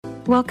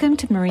Welcome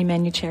to the Marie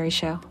Manuchehri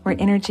Show, where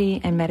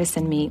energy and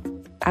medicine meet.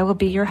 I will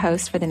be your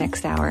host for the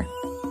next hour.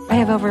 I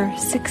have over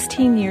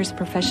 16 years of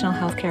professional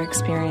healthcare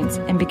experience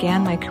and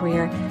began my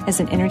career as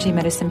an energy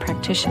medicine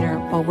practitioner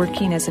while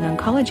working as an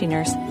oncology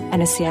nurse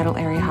at a Seattle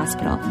area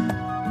hospital.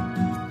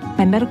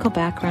 My medical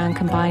background,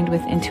 combined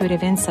with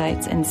intuitive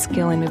insights and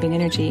skill in moving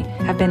energy,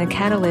 have been a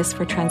catalyst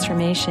for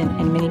transformation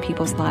in many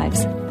people's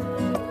lives.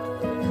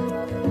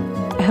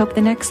 I hope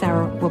the next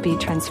hour will be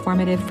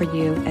transformative for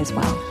you as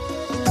well.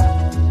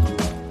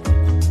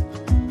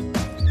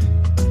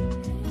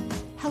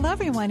 Hello,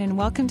 everyone, and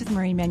welcome to the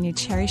Marie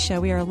Manuchehri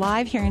Show. We are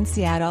live here in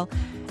Seattle.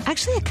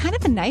 Actually, a kind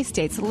of a nice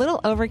day. It's a little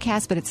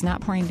overcast, but it's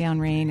not pouring down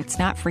rain. It's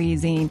not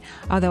freezing,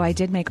 although I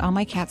did make all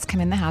my cats come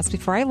in the house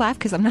before I left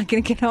because I'm not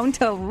going to get home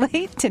till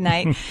late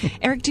tonight.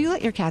 Eric, do you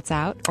let your cats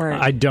out? Or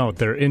I don't.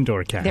 They're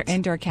indoor cats. They're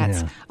indoor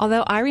cats. Yeah.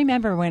 Although I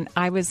remember when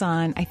I was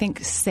on, I think,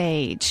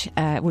 Sage,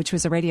 which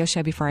was a radio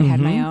show before I had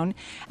my own,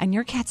 and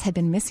your cats had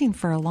been missing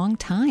for a long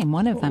time,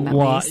 one of them at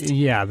least.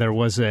 Yeah, there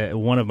was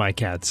one of my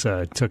cats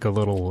took a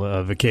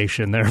little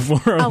vacation there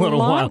for a little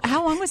while.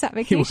 How long was that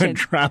vacation? He went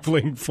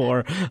traveling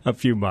for a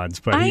few months.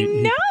 But I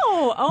know.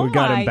 Oh, we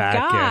got him my back,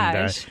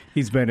 gosh. and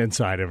he's been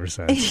inside ever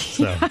since.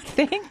 So. Yeah,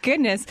 thank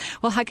goodness.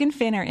 Well, Huck and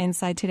Finn are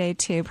inside today,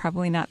 too.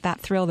 Probably not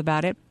that thrilled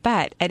about it.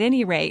 But at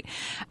any rate,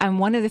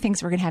 one of the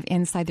things we're going to have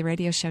inside the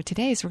radio show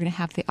today is we're going to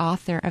have the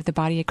author of the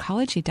Body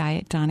Ecology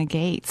Diet, Donna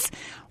Gates.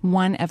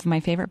 One of my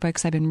favorite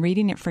books. I've been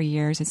reading it for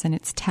years. It's in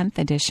its 10th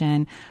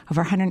edition,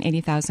 over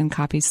 180,000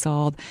 copies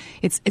sold.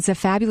 It's a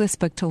fabulous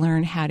book to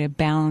learn how to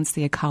balance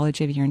the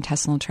ecology of your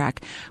intestinal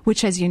tract,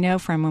 which, as you know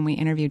from when we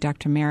interviewed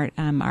Dr. Merritt,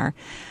 our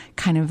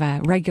kind of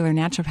a regular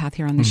naturopath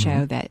here on the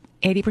show, that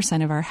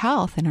 80% of our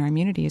health and our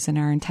immunity is in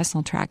our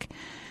intestinal tract.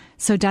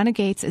 So Donna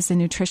Gates is a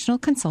nutritional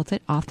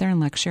consultant, author, and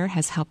lecturer,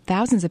 has helped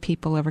thousands of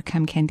people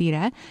overcome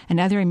candida and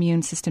other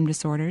immune system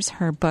disorders.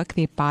 Her book,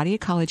 The Body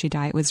Ecology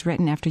Diet, was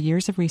written after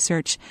years of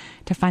research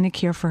to find a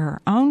cure for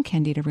her own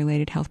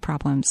candida-related health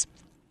problems.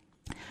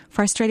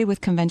 Frustrated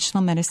with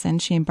conventional medicine,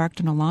 she embarked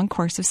on a long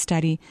course of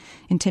study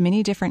into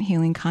many different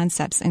healing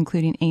concepts,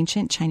 including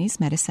ancient Chinese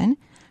medicine,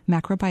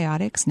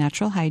 macrobiotics,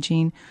 natural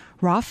hygiene,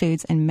 raw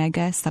foods, and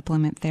mega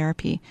supplement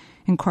therapy,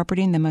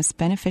 incorporating the most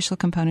beneficial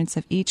components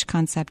of each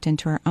concept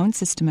into her own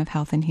system of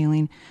health and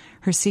healing.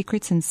 Her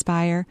success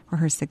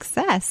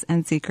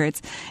and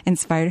secrets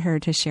inspired her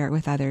to share it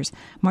with others.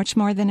 Much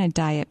more than a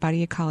diet,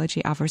 Body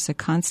Ecology offers a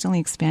constantly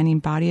expanding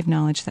body of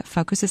knowledge that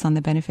focuses on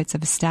the benefits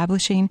of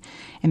establishing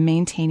and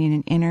maintaining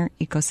an inner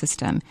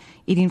ecosystem,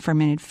 eating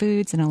fermented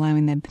foods and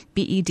allowing the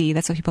BED,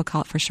 that's what people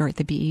call it for short,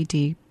 the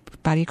BED,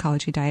 Body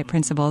Ecology Diet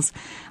principles,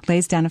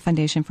 lays down a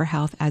foundation for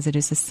health as it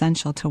is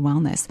essential to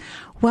wellness.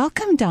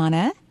 Welcome,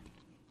 Donna.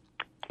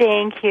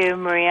 Thank you,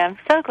 Maria. I'm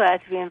so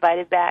glad to be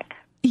invited back.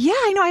 Yeah,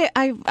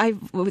 I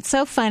know. It's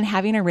so fun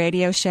having a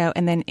radio show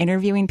and then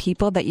interviewing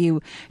people that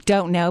you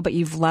don't know, but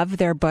you've loved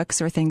their books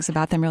or things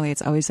about them. Really,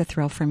 it's always a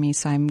thrill for me.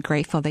 So I'm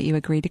grateful that you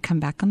agreed to come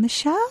back on the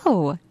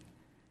show.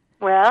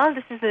 Well,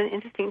 this is an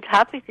interesting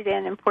topic today,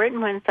 an important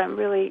one, so I'm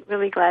really,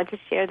 really glad to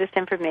share this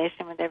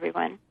information with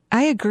everyone.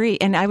 I agree.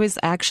 And I was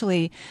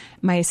actually,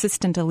 my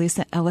assistant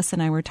Alyssa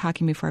and I were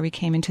talking before we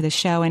came into the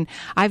show, and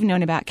I've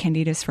known about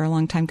candidiasis for a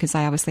long time because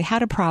I obviously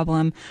had a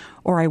problem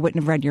or I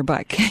wouldn't have read your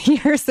book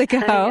years ago.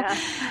 Yeah,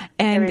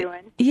 and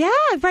everyone. Yeah,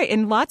 right.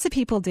 And lots of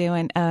people do.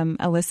 And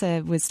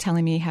Alyssa was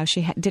telling me how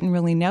she didn't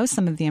really know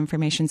some of the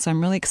information. So I'm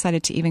really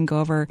excited to even go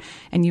over,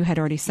 and you had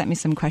already sent me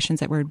some questions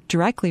that were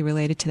directly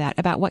related to that,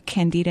 about what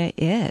candida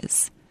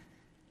is.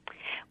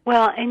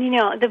 Well, and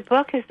the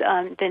book is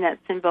the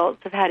nuts and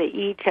bolts of how to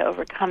eat to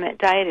overcome it.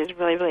 Diet is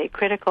really, really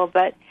critical.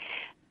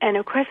 And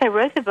of course, I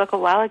wrote the book a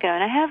while ago,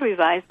 and I have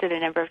revised it a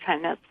number of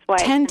times. That's why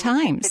 10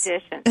 times.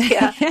 Edition.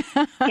 Yeah.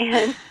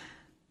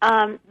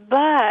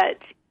 But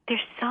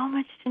there's so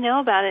much to know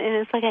about it, and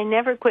it's like I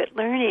never quit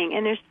learning.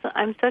 And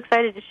I'm so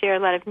excited to share a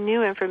lot of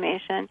new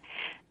information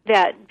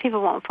that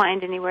people won't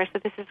find anywhere. So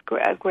this is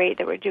great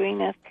that we're doing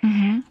this.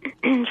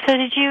 Mm-hmm. So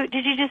did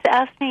you just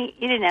ask me?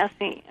 You didn't ask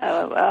me.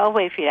 I'll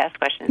wait for you to ask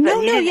questions.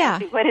 No, yeah.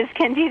 Ask me, what is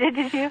candida?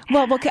 Did you?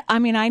 Well, I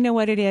mean, I know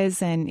what it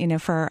is, and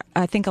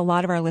I think a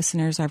lot of our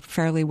listeners are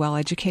fairly well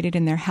educated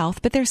in their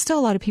health, but there's still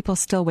a lot of people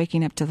still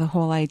waking up to the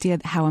whole idea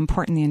of how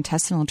important the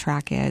intestinal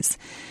tract is.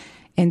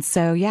 And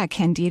so, yeah,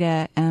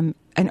 candida, an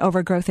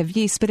overgrowth of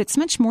yeast, but it's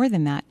much more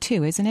than that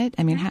too, isn't it?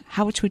 I mean,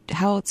 how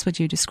else would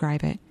you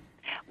describe it?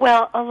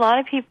 Well, a lot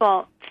of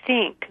people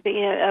think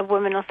that a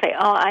woman will say,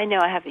 "Oh, I know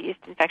I have a yeast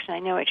infection. I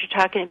know what you're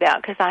talking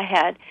about because I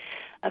had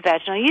a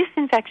vaginal yeast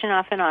infection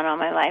off and on all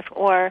my life."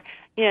 Or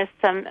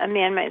a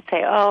man might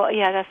say, "Oh,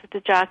 yeah, that's what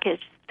the jock is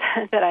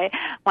why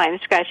I'm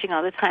scratching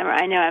all the time." Or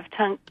I know I have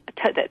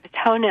the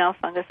toenail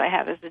fungus I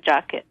have is the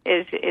jock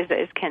is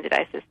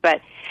candidiasis.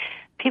 But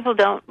people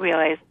don't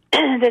realize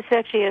that's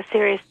actually a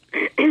serious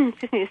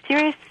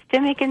serious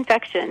systemic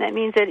infection. That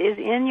means it is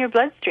in your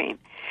bloodstream.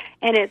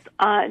 And it's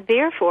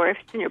therefore, if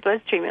it's in your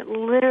bloodstream, it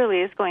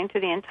literally is going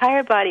through the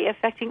entire body,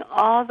 affecting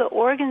all the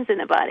organs in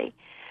the body.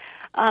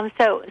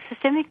 So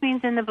systemic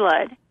means in the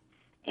blood,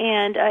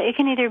 and it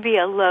can either be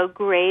a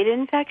low-grade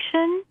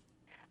infection,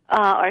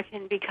 or it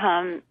can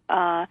become,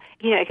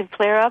 it can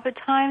flare up at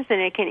times, and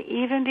it can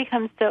even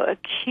become so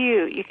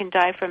acute you can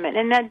die from it.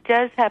 And that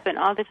does happen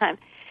all the time.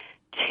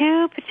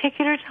 Two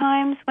particular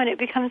times when it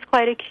becomes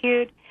quite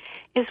acute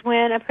is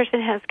when a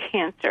person has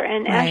cancer.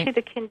 And actually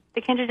the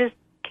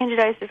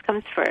candidiasis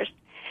comes first,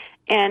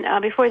 and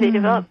before they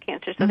develop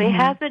cancer. So they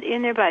have it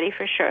in their body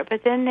for sure.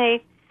 But then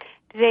they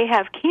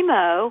have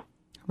chemo,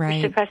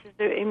 which suppresses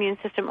the immune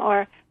system,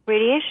 or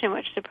radiation,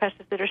 which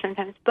suppresses it, or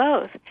sometimes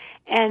both.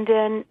 And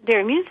then their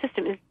immune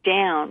system is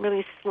down,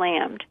 really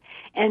slammed.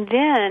 And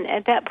then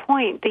at that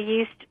point, the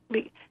yeast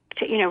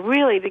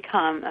really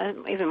become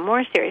an even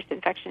more serious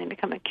infection and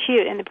become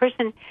acute. And the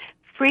person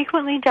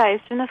frequently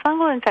dies from the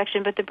fungal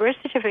infection, but the birth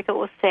certificate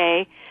will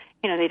say,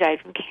 they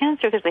died from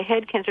cancer because they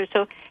had cancer.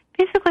 So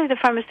basically the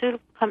pharmaceutical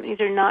companies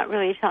are not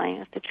really telling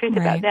us the truth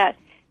about that.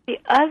 The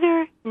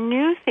other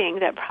new thing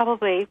that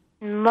probably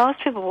most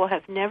people will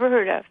have never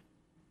heard of,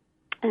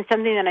 and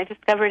something that I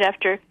discovered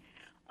after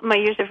my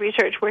years of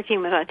research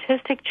working with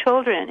autistic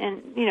children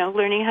and,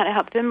 learning how to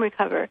help them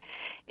recover,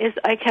 is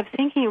I kept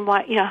thinking,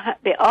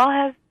 they all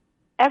have,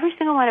 every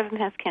single one of them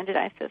has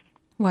candidiasis.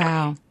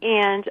 Wow.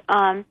 And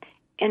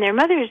their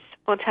mothers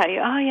will tell you,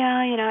 oh,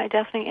 yeah, I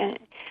definitely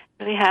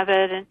really have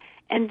it.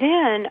 And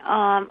then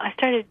I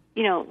started,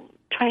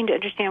 trying to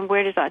understand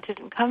where does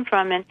autism come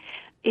from, and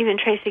even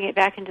tracing it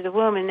back into the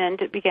womb, and then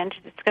began to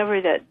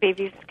discover that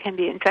babies can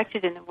be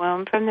infected in the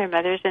womb from their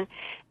mothers. And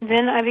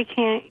then I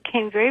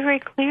became very, very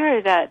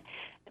clear that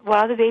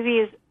while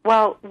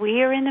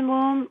we are in the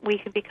womb, we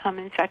could become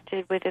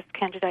infected with this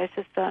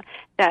candidiasis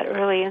that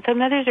early. And so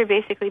mothers are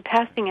basically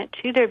passing it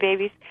to their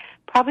babies,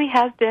 probably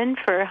have been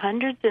for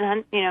hundreds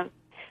and,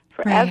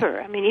 forever.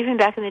 Right. I mean, even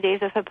back in the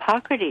days of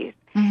Hippocrates,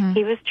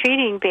 he was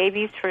treating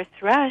babies for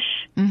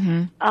thrush.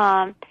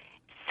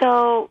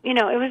 So,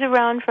 it was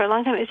around for a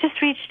long time. It's just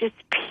reached its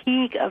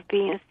peak of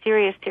being a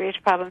serious, serious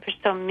problem for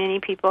so many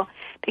people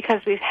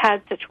because we've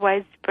had such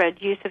widespread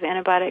use of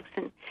antibiotics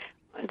and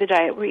the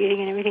diet we're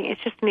eating and everything.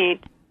 It's just made,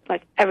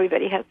 like,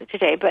 everybody has it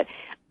today. But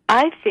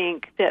I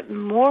think that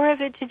more of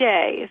it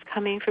today is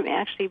coming from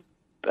actually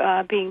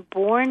being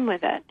born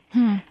with it.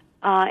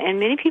 And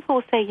many people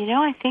will say,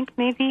 I think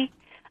maybe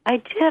I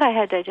did. I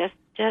had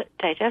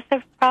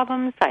digestive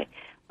problems.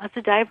 Lots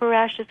of diaper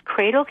rashes.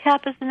 Cradle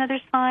cap is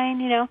another sign,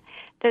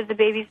 that the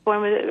baby's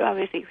born with it,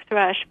 obviously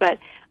thrush. But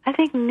I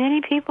think many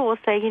people will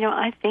say,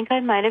 I think I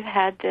might have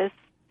had this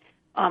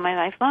all my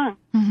life long.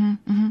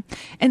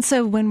 And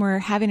so when we're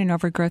having an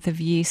overgrowth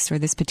of yeast or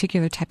this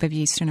particular type of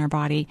yeast in our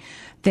body,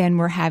 then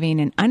we're having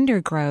an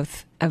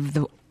undergrowth of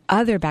the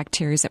other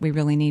bacteria that we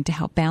really need to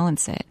help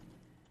balance it.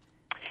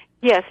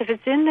 Yes, if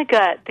it's in the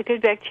gut, the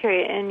good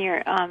bacteria in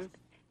your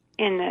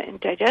in the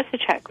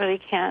digestive tract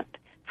really can't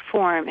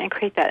form and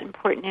create that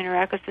important inner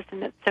ecosystem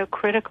that's so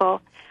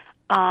critical.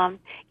 All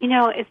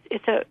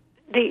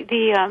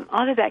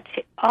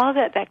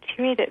that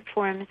bacteria that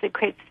forms that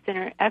creates this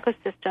inner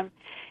ecosystem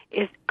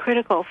is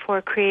critical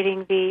for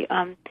creating to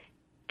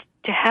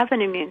have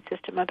an immune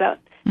system. About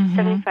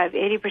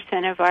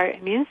 75-80% of our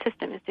immune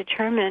system is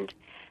determined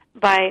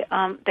by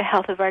the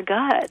health of our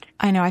gut.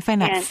 I know. I find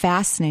that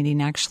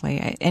fascinating,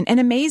 actually, and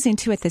amazing,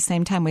 too, at the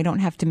same time. We don't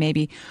have to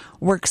maybe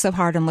work so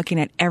hard on looking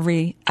at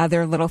every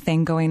other little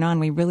thing going on.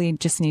 We really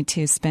just need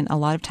to spend a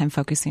lot of time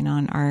focusing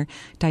on our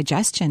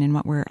digestion and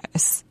what we're,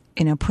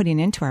 putting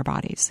into our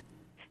bodies.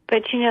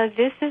 But,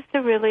 this is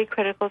the really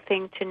critical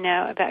thing to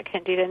know about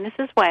Candida, and this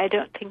is why I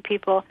don't think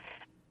people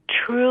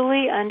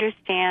truly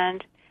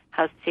understand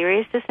how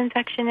serious this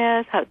infection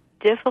is, how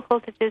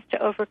difficult it is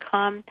to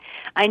overcome.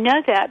 I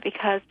know that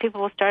because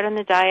people will start on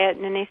the diet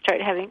and then they start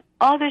having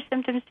all their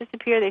symptoms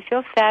disappear. They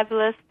feel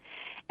fabulous.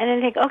 And then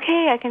they think,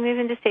 okay, I can move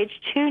into stage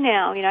 2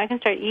 now. I can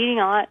start eating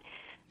a lot,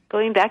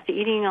 going back to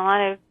eating a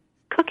lot of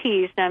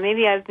cookies. Now,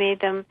 maybe I've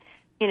made them,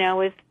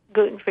 with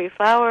gluten-free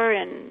flour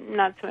and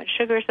not so much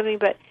sugar or something,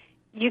 but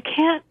you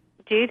can't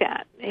do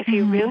that if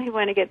you really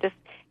want to get this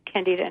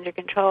Candida under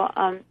control.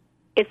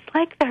 It's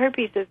like the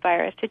herpes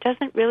virus. It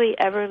doesn't really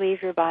ever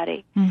leave your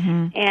body.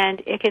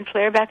 And it can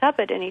flare back up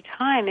at any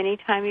time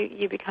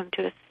you become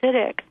too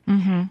acidic.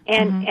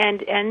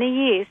 And the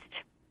yeast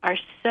are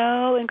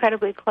so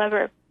incredibly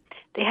clever.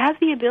 They have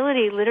the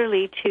ability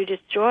literally to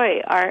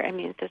destroy our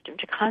immune system,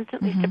 to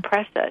constantly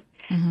suppress it,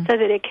 so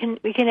that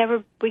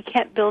we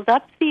can't build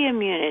up the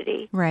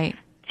immunity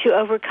to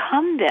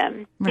overcome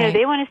them.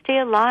 They want to stay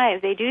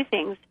alive. They do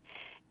things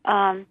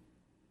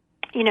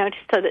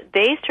so that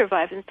they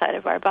survive inside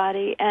of our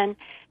body. And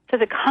so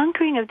the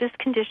conquering of this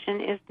condition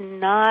is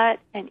not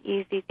an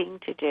easy thing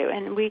to do.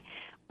 And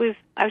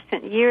I've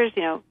spent years,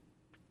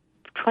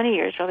 20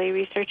 years really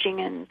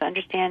researching and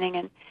understanding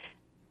and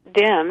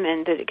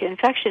the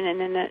infection and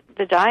then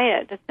the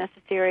diet that's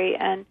necessary.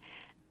 And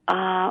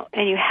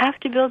you have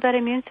to build that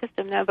immune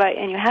system,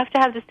 and you have to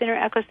have this inner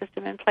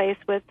ecosystem in place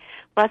with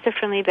lots of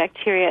friendly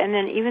bacteria. And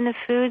then even the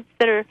foods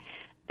that are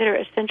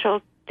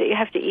essential that you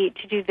have to eat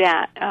to do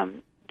that.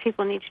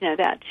 People need to know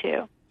that,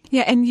 too.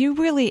 Yeah, and you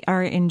really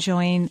are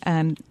enjoying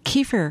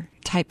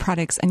kefir-type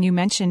products. And you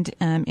mentioned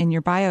in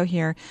your bio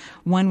here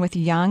one with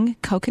young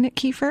coconut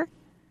kefir.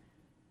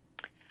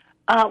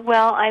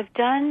 Well, I've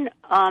done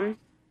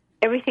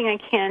everything I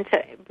can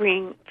to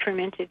bring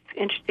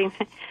interesting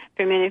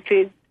fermented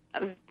foods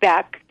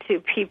back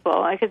to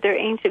people, because they're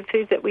ancient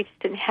foods that we just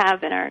didn't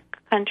have in our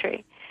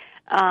country.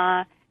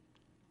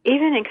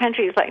 Even in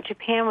countries like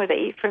Japan, where they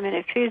eat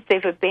fermented foods,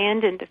 they've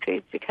abandoned the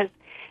foods because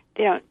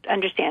they don't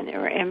understand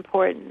their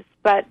importance.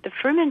 But the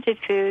fermented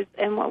foods,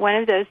 and one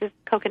of those is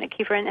coconut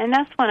kefir, and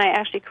that's one I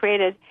actually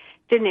created,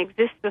 didn't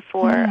exist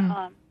before.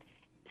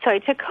 So I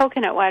took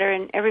coconut water,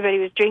 and everybody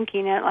was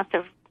drinking it, lots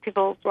of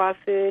people, raw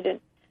food, and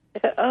I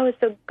thought, oh, it's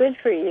so good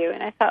for you.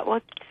 And I thought, well,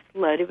 it's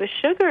loaded with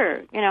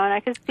sugar, and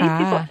I could see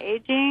people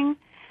aging,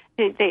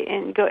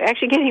 and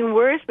actually getting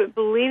worse, but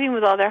believing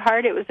with all their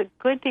heart it was a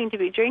good thing to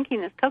be drinking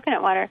this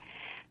coconut water.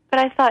 But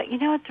I thought,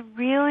 it's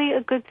really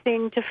a good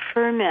thing to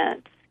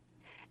ferment,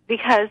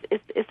 because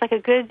it's like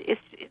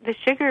the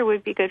sugar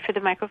would be good for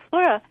the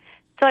microflora.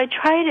 So I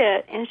tried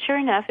it, and sure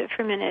enough, it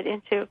fermented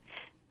into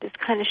this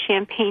kind of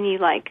champagne-y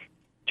like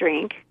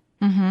drink.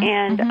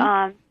 And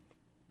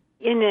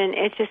then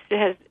it just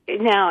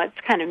now it's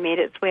kind of made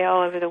its way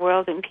all over the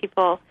world, and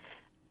people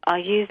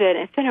use it.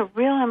 It's been a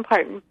real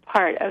important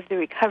part of the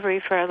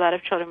recovery for a lot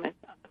of children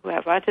who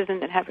have autism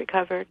that have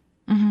recovered.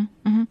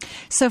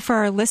 So for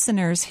our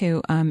listeners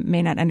who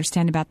may not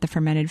understand about the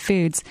fermented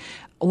foods,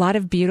 a lot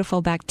of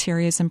beautiful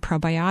bacteria and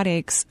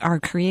probiotics are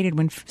created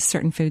when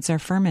certain foods are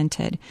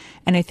fermented.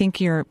 And I think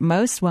you're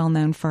most well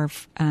known for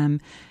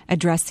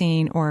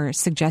addressing or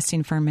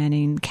suggesting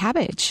fermenting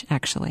cabbage,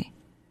 actually.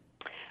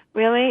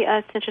 Really?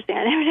 It's interesting.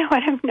 I never know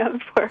what I'm known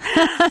for.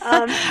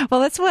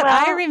 Well, that's what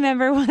I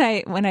remember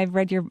when I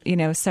read your,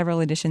 several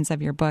editions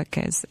of your book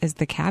is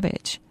the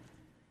cabbage.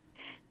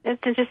 That's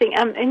interesting.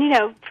 And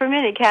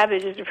fermented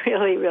cabbage is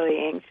really, really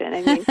ancient.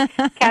 I mean,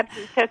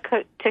 Captain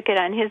took it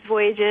on his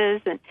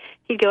voyages, and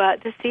he'd go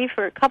out to sea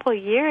for a couple of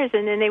years,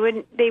 and then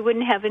they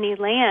wouldn't have any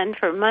land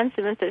for months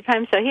and months at a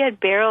time. So he had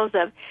barrels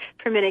of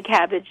fermented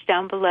cabbage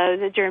down below.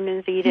 The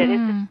Germans eat it.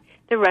 It's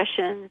the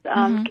Russians,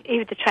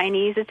 even the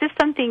Chinese. It's just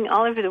something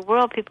all over the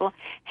world people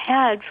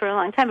had for a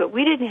long time, but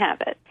we didn't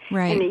have it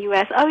in the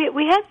U.S. Oh, yeah,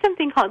 we had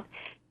something called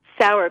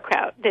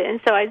sauerkraut.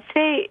 And so I'd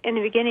say, in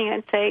the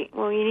beginning,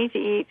 well, you need to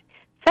eat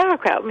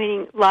sauerkraut,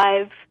 meaning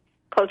live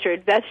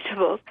cultured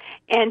vegetables.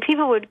 And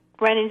people would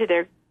run into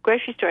their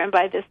grocery store and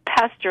buy this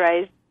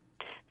pasteurized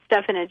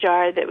stuff in a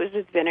jar that was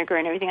with vinegar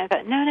and everything. I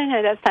thought, no,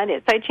 that's not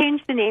it. So I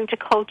changed the name to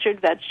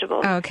cultured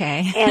vegetables.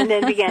 Okay. And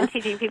then began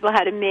teaching people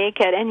how to make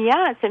it. And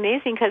yeah, it's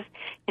amazing because,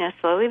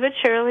 slowly but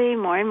surely,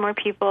 more and more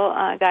people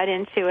got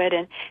into it,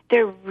 and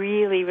they're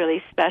really,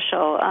 really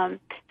special.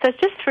 So it's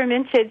just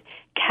fermented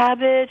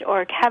cabbage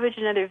or cabbage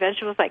and other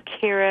vegetables like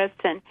carrots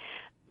and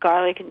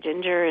garlic and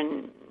ginger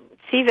and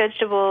sea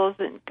vegetables,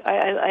 and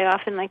I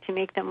often like to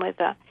make them with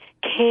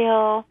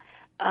kale.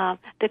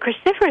 The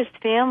cruciferous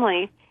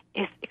family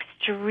is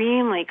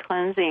extremely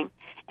cleansing,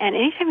 and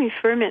anytime you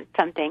ferment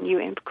something, you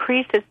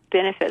increase its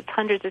benefits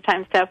hundreds of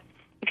times. So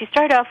if you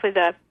start off with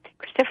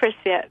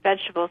cruciferous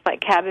vegetables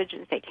like cabbage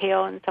and, say,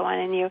 kale and so on,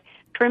 and you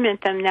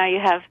ferment them,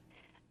 now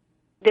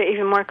they're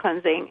even more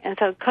cleansing. And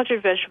so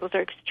cultured vegetables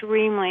are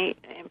extremely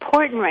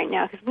important right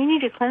now because we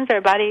need to cleanse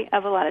our body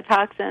of a lot of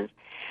toxins.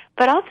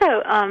 But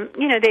also,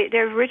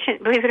 they're rich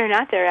in, believe it or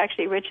not, they're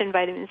actually rich in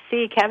vitamin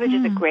C. Cabbage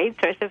is a great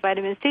source of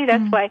vitamin C.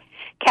 That's why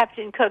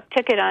Captain Cook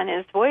took it on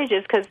his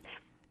voyages, because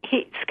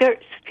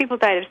people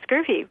died of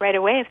scurvy right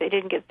away if they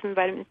didn't get some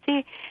vitamin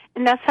C.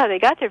 And that's how they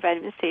got their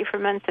vitamin C for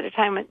months at a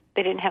time when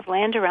they didn't have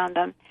land around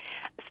them.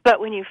 But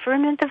when you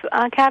ferment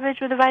the cabbage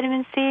with the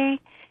vitamin C,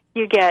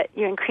 you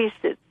increase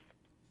the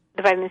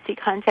vitamin C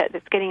content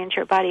that's getting into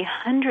your body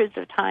hundreds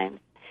of times.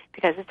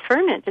 Because it's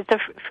fermented.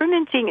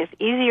 Fermenting is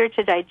easier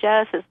to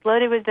digest. It's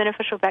loaded with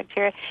beneficial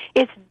bacteria.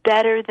 It's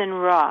better than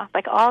raw.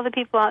 Like all the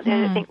people out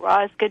there that think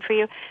raw is good for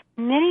you,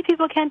 many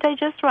people can't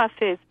digest raw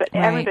foods, but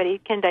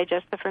everybody can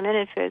digest the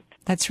fermented foods.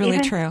 That's really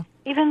true.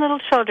 Even little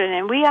children.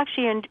 And we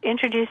actually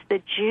introduce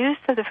the juice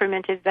of the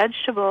fermented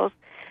vegetables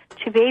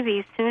to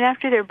babies soon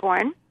after they're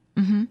born,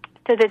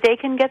 so that they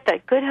can get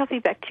that good, healthy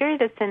bacteria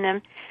that's in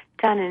them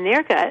down in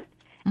their gut,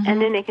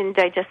 and then they can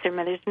digest their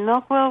mother's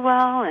milk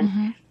well,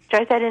 and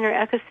start that inner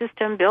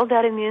ecosystem, build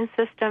that immune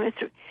system.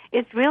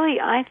 It's really,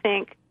 I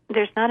think,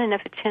 there's not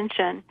enough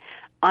attention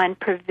on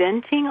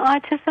preventing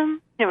autism.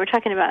 We're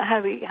talking about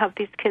how we help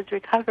these kids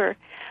recover,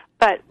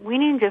 but we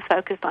need to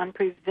focus on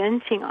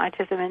preventing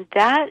autism, and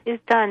that is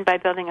done by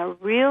building a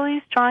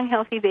really strong,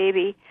 healthy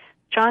baby,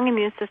 strong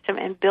immune system,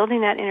 and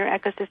building that inner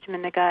ecosystem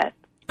in the gut.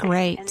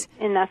 Great.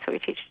 And that's what we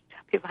teach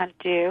people how to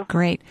do.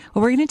 Great.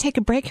 Well, we're going to take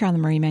a break here on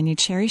the Marie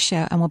Manuchehri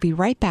Show, and we'll be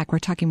right back. We're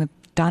talking with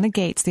Donna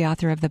Gates, the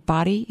author of the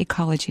Body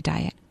Ecology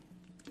Diet.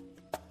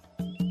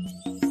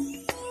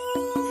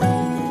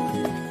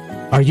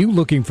 Are you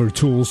looking for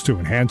tools to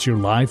enhance your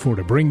life or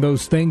to bring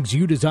those things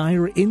you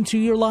desire into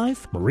your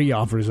life? Marie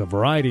offers a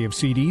variety of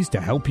CDs to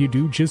help you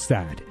do just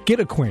that. Get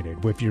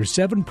acquainted with your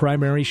 7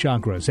 primary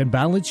chakras and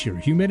balance your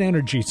human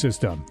energy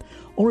system.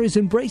 Or is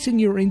embracing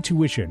your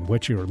intuition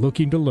what you're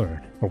looking to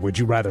learn? Or would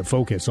you rather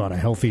focus on a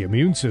healthy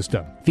immune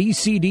system? These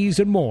CDs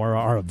and more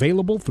are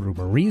available through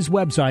Marie's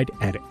website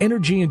at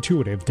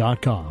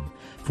energyintuitive.com.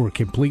 For a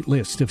complete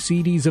list of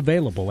CDs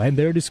available and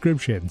their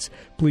descriptions,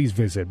 please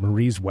visit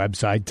Marie's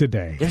website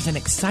today. There's an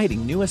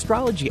exciting new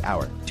astrology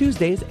hour,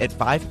 Tuesdays at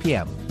 5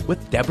 p.m.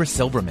 with Deborah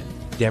Silverman.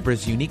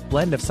 Deborah's unique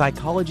blend of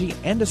psychology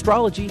and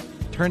astrology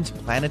turns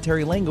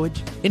planetary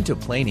language into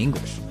plain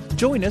English.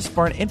 Join us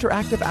for an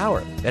interactive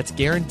hour that's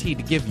guaranteed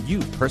to give you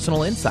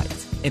personal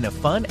insights in a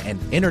fun and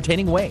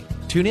entertaining way.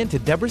 Tune in to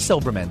Deborah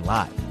Silverman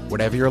live.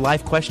 Whatever your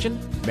life question,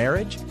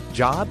 marriage,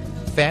 job,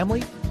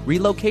 family,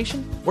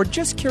 relocation, or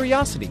just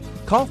curiosity,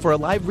 call for a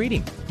live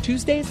reading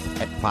Tuesdays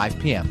at 5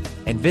 p.m.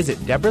 and visit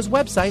Deborah's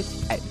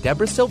website at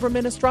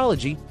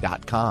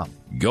deborahsilvermanastrology.com.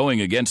 Going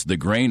against the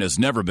grain has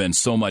never been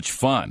so much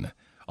fun.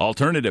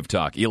 Alternative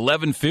Talk,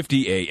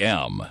 1150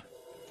 a.m.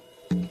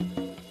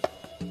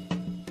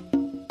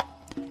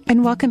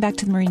 And welcome back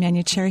to the Marie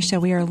Manucherry Show.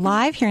 We are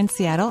live here in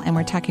Seattle, and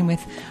we're talking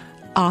with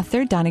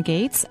author Donna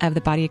Gates of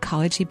the Body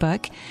Ecology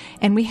book.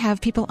 And we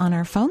have people on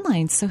our phone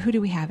lines. So who do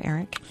we have,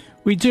 Eric?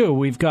 We do.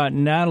 We've got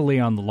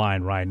Natalie on the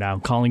line right now,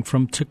 calling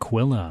from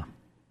Tequila.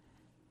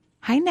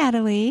 Hi,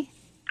 Natalie.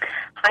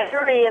 Hi,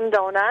 Marie and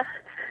Donna.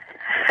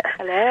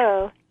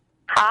 Hello.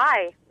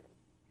 Hi.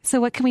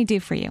 So what can we do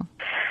for you?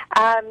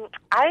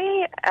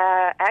 I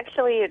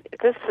actually,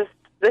 this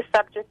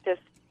subject is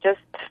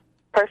just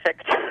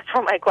perfect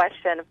for my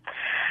question.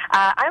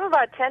 I'm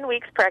about 10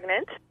 weeks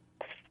pregnant,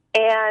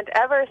 and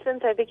ever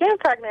since I became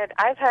pregnant,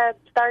 I've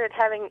started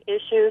having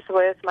issues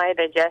with my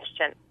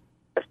digestion,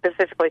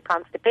 specifically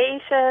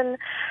constipation,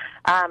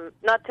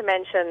 not to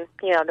mention,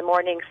 the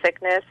morning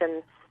sickness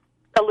and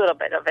a little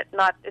bit of it.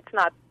 It's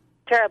not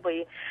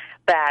terribly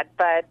bad,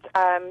 but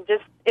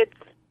it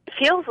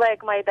feels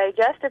like my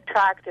digestive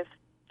tract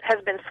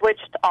has been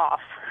switched off.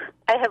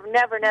 I have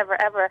never,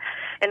 ever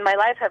in my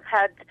life have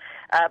had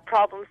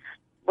problems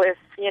with,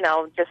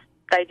 just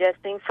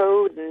digesting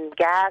food and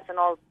gas and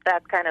all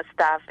that kind of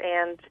stuff,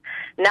 and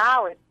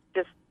now it's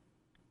just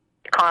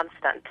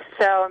constant.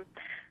 So,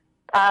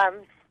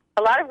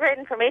 a lot of great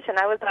information.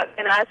 I was going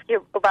to ask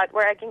you about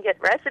where I can get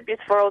recipes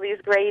for all these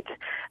great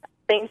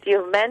things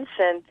you've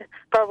mentioned,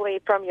 probably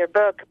from your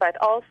book, but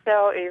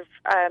also if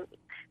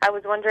I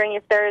was wondering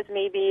if there is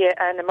maybe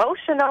an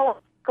emotional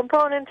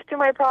component to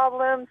my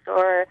problems,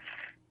 or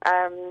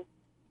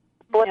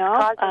what's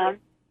causing it.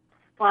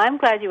 Well, I'm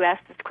glad you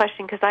asked this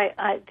question, because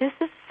this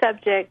is a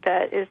subject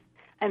that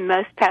I'm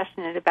most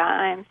passionate about.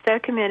 I am so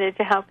committed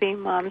to helping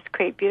moms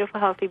create beautiful,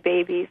 healthy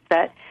babies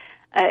that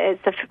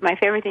it's my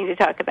favorite thing to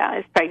talk about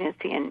is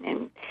pregnancy,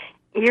 and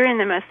you're in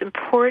the most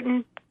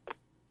important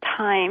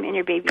time in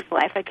your baby's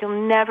life. Like,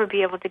 you'll never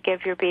be able to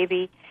give your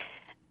baby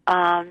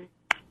the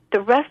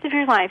rest of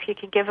your life. You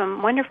can give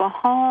them wonderful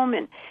home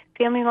and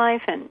family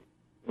life and,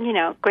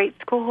 great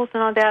schools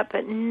and all that,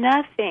 but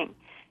nothing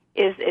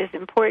is as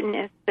important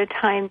as the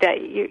time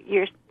that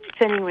you're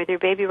spending with your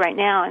baby right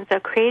now. And so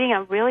creating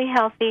a really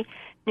healthy,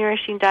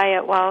 nourishing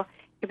diet while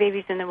your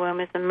baby's in the womb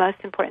is the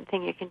most important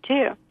thing you can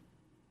do.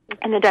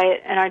 And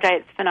our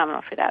diet's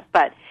phenomenal for that.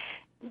 But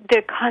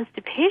the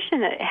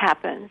constipation that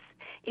happens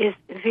is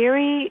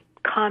very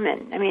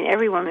common. I mean,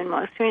 every woman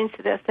will experience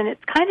this, and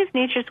it's kind of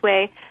nature's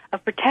way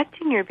of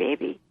protecting your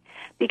baby,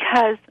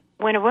 because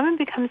when a woman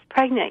becomes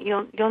pregnant,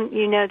 you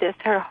know this,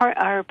 her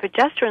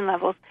progesterone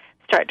levels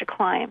start to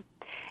climb,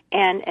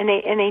 and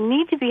they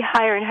need to be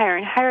higher and higher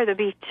and higher. They'll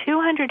be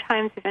 200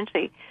 times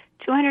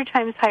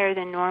higher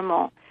than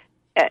normal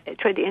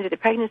toward the end of the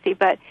pregnancy,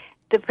 but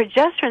the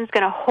progesterone is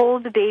going to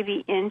hold the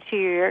baby into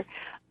your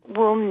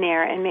womb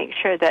there and make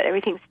sure that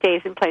everything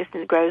stays in place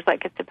and grows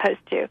like it's supposed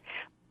to.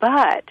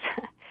 But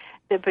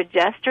the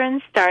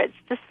progesterone starts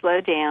to slow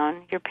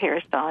down your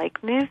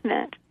peristaltic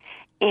movement,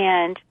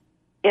 and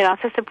it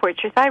also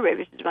supports your thyroid,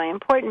 which is really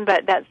important.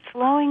 But that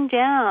slowing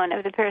down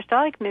of the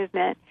peristaltic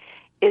movement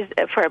is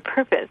for a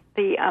purpose.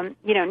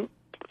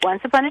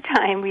 Once upon a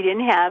time, we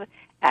didn't have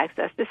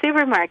access to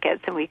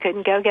supermarkets, and we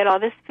couldn't go get all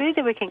this food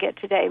that we can get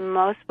today.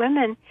 Most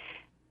women,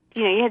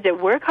 you had to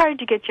work hard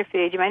to get your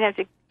food. You might have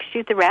to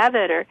shoot the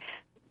rabbit or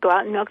go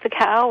out and milk the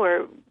cow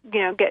or,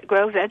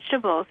 grow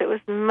vegetables. It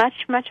was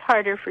much, much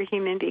harder for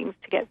human beings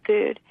to get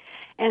food.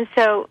 And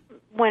so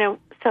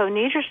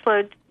nature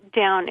slowed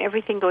down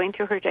everything going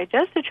through her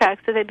digestive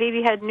tract so that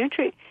baby had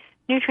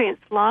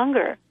nutrients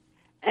longer.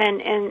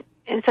 And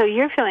so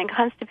you're feeling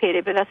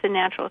constipated, but that's a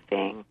natural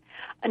thing.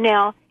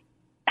 Now,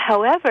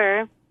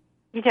 however,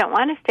 you don't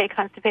want to stay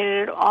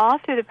constipated at all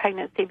through the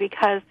pregnancy,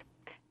 because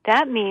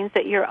that means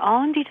that your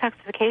own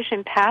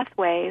detoxification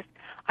pathways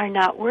are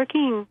not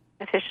working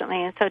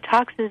efficiently, and so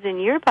toxins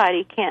in your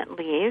body can't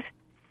leave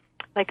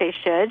like they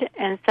should.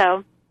 And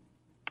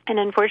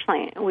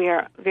unfortunately, we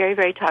are very,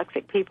 very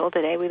toxic people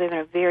today. We live in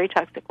a very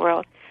toxic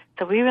world.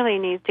 So we really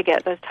need to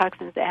get those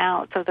toxins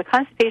out. So the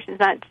constipation is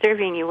not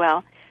serving you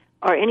well,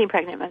 or any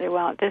pregnant mother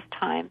well at this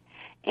time.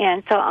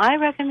 And so I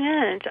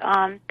recommend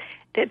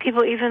that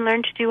people even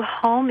learn to do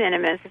home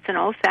enemas. It's an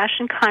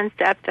old-fashioned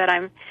concept that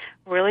I'm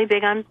really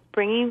big on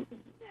bringing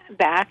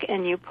back,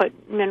 and you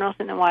put minerals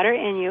in the water,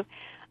 and you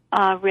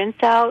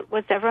rinse out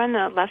whatever on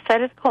the left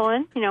side of the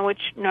colon,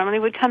 which normally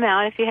would come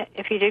out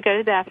if you did go to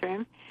the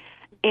bathroom,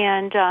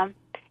 and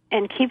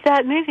keep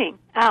that moving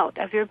out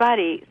of your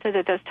body so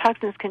that those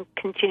toxins can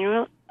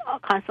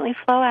constantly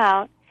flow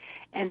out,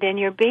 and then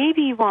your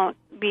baby won't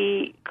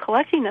be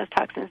collecting those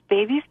toxins.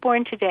 Babies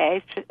born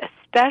today,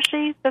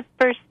 especially the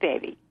first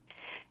baby,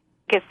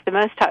 gets the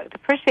most. The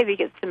first baby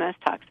gets the most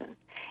toxins,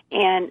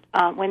 and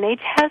when they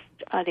test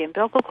the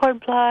umbilical cord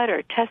blood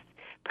or test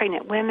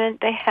pregnant women,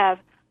 they have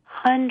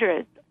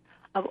hundreds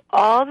of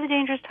all the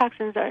dangerous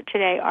toxins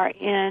today are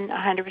in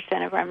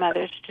 100% of our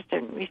mothers. Just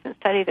a recent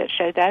study that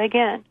showed that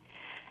again,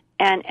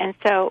 and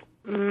so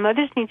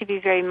mothers need to be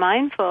very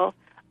mindful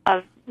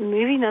of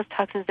moving those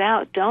toxins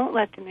out. Don't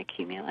let them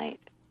accumulate.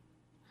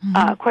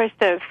 Mm-hmm. Of course,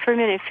 the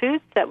fermented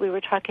foods that we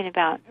were talking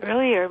about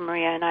earlier,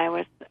 Maria and I,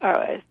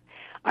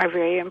 are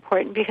very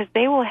important because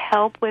they will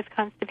help with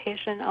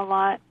constipation a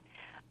lot.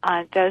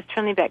 Those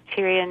friendly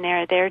bacteria in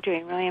there, they're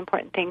doing really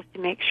important things to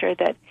make sure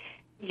that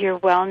you're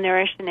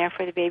well-nourished, and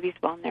therefore the baby's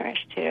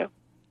well-nourished too.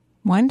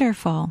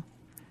 Wonderful.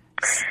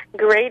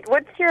 Great.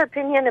 What's your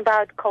opinion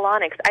about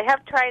colonics? I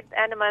have tried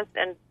enemas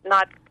and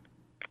not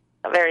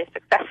very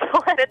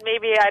successful at it.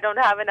 Maybe I don't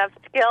have enough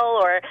skill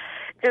or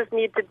just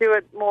need to do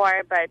it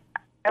more, but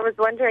I was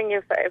wondering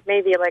if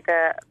maybe like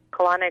a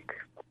colonic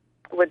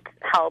would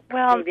help,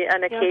 maybe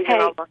an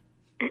occasional.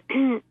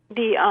 Okay.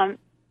 The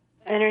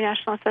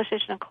International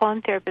Association of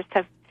Colon Therapists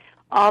have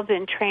all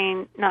been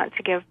trained not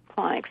to give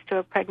colonics to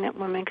a pregnant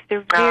woman because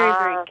they're very,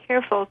 very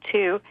careful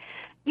to,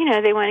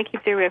 they want to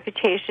keep their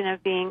reputation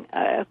of being,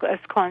 as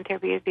colon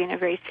therapy as being a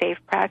very safe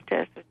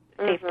practice,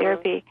 safe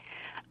therapy.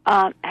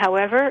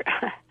 However,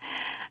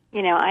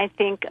 I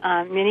think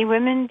many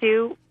women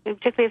do,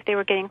 particularly if they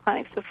were getting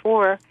colonics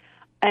before,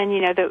 and,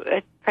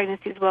 the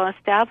pregnancy is well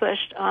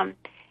established,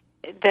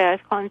 the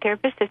colon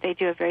therapist, if they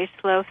do a very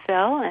slow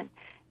fill, and,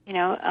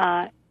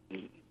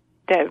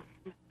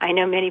 I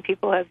know many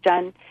people have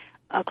done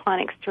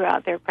colonics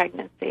throughout their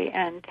pregnancy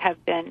and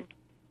have been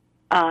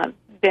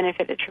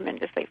benefited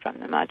tremendously from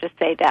them. I'll just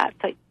say that.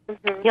 So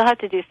you'll have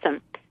to do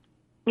some,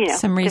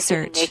 some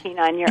research making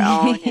on your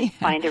own and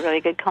find a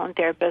really good colon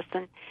therapist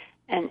and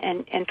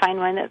find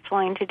one that's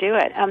willing to do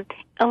it.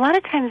 A lot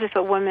of times if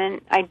a woman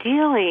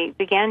ideally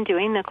began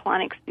doing the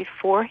colonics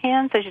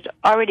beforehand, so she's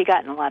already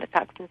gotten a lot of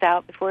toxins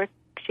out before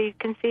she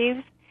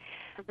conceives,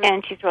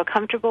 and she's real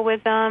comfortable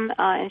with them,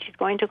 and she's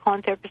going to a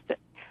colon therapist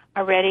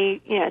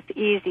already, it's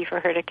easy for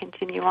her to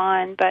continue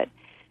on. But,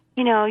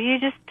 you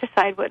just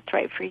decide what's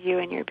right for you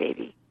and your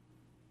baby.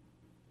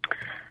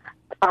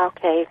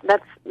 Okay,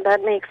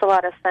 that makes a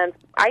lot of sense.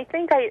 I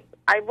think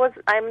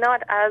I'm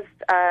not as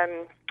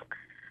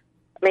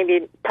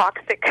maybe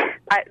toxic.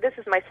 This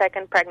is my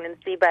second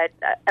pregnancy, but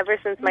ever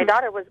since my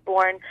daughter was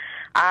born,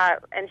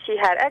 and she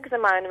had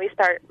eczema, and we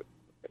started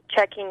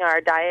checking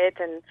our diet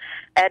and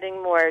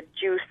adding more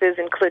juices,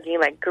 including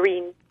like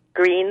greens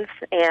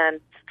and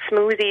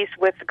smoothies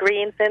with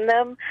greens in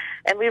them,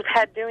 and we've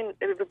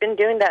been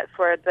doing that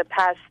for the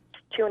past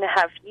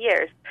 2.5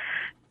 years.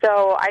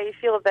 So I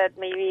feel that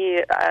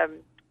maybe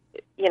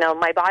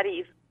my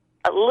body's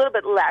a little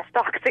bit less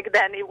toxic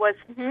than it was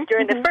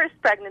during the first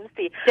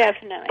pregnancy.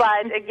 Definitely.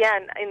 But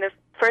again, in the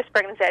first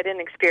pregnancy, I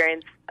didn't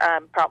experience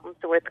problems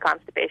with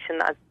constipation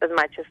as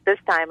much as this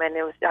time, and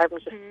I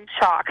was just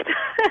shocked,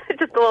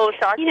 just a little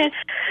shocking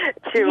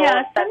to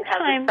have this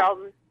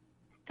problem.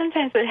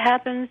 Sometimes what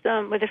happens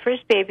with the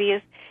first baby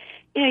is,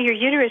 your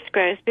uterus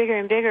grows bigger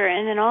and bigger,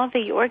 and then all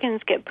the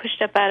organs get pushed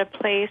up out of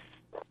place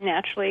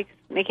naturally,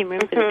 making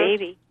room for the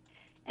baby.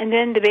 And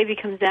then the baby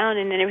comes out,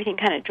 and then everything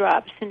kind of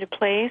drops into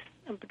place,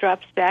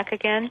 drops back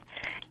again.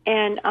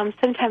 And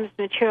sometimes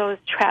material is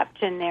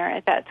trapped in there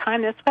at that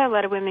time. That's why a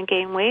lot of women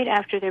gain weight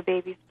after their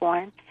baby's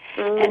born.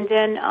 And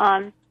then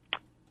I'm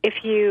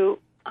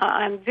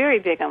very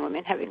big on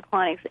women having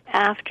colonics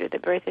after the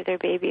birth of their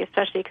baby,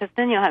 especially because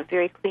then you'll have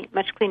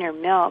much cleaner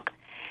milk.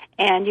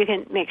 And you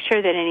can make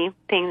sure that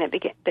anything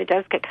that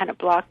does get kind of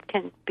blocked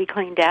can be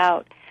cleaned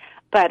out.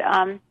 But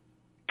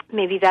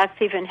maybe that's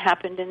even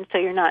happened, and so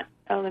you're not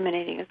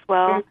eliminating as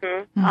well.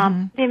 There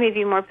may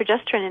be more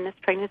progesterone in this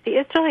pregnancy.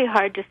 It's really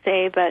hard to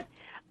say, but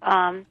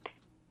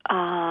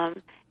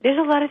there's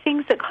a lot of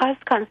things that cause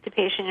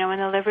constipation. When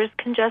the liver's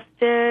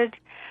congested,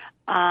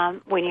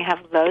 when you have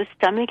low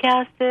stomach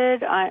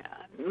acid,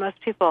 most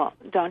people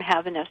don't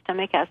have enough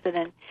stomach acid,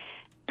 and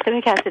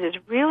stomach acid is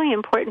really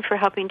important for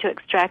helping to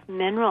extract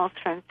minerals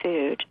from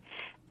food.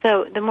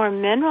 So the more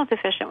mineral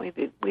deficient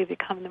we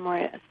become, the more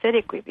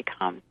acidic we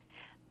become.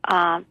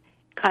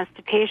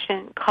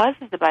 Constipation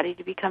causes the body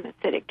to become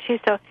acidic too.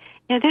 So,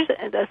 there's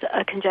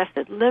a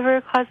congested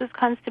liver causes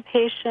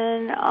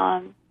constipation.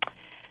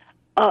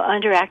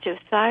 Underactive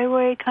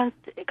thyroid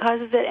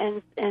causes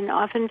it, and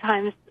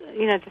oftentimes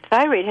the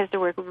thyroid has to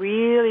work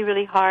really,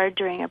 really hard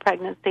during a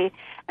pregnancy,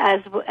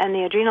 and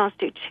the adrenals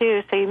do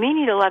too. So you may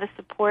need a lot of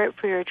support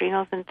for your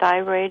adrenals and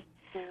thyroid.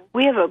 Mm.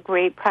 We have a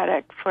great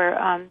product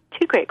for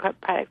two great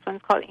products.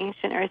 One's called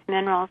Ancient Earth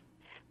Minerals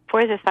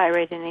for the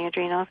thyroid and the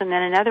adrenals, and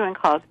then another one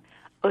called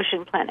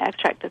Ocean Plant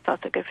Extract that's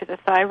also good for the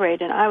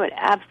thyroid, and I would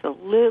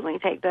absolutely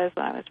take those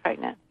when I was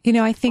pregnant.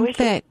 I think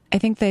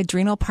the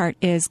adrenal part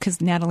is because,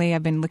 Natalie,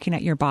 I've been looking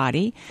at your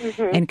body,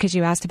 and because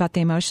you asked about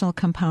the emotional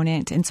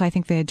component, and so I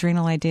think the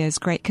adrenal idea is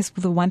great because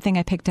the one thing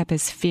I picked up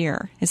is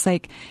fear. It's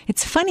like,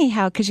 it's funny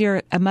how, because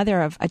you're a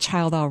mother of a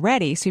child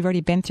already, so you've already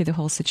been through the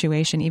whole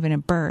situation, even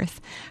at birth,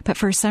 but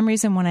for some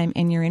reason when I'm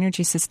in your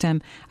energy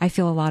system, I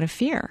feel a lot of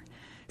fear.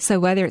 So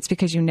whether it's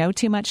because you know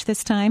too much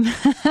this time,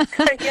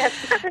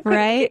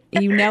 right?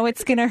 You know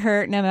it's going to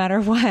hurt no matter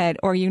what,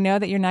 or you know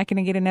that you're not going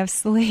to get enough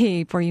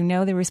sleep, or you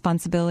know the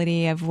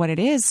responsibility of what it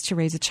is to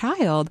raise a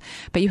child,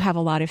 but you have a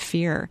lot of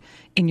fear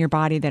in your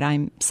body that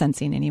I'm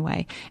sensing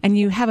anyway. And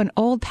you have an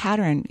old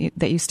pattern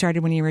that you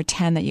started when you were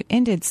 10 that you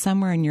ended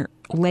somewhere in your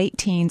late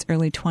teens,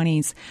 early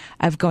 20s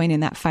of going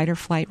in that fight or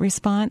flight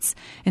response.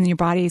 And your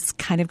body's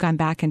kind of gone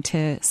back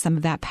into some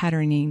of that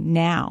patterning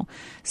now.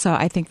 So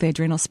I think the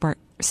adrenal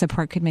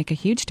support could make a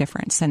huge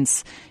difference,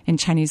 since in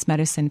Chinese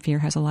medicine, fear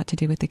has a lot to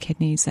do with the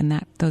kidneys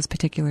and those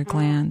particular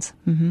glands.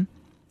 Mm-hmm.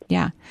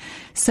 Yeah.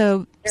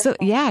 So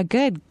yeah,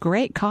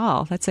 great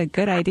call. That's a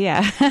good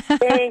idea.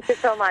 Thank you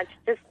so much.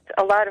 Just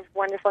a lot of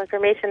wonderful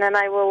information, and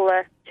I will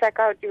check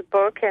out your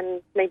book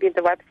and maybe the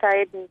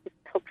website and just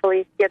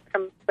hopefully get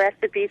some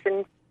recipes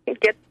and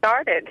get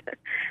started.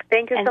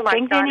 Thank you so much,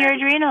 And strengthen your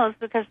adrenals,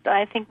 because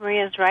I think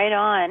Maria's right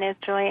on.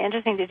 It's really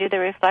interesting to do the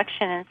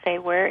reflection and say,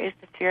 where is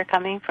the fear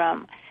coming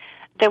from?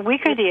 The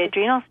weaker the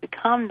adrenals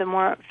become, the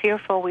more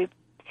fearful we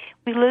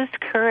lose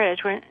courage.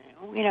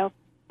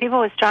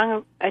 People with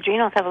strong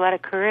adrenals have a lot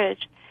of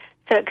courage.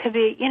 So it could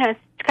be, it's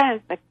kind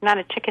of like not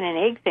a chicken and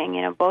egg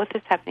thing. Both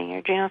is happening. Your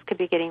adrenals could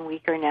be getting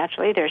weaker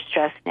naturally. They're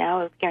stressed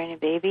now with carrying a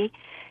baby.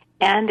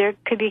 And there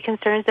could be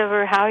concerns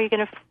over how you're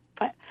going to,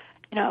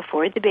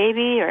 afford the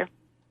baby or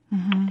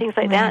things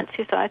like that,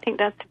 too. So I think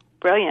that's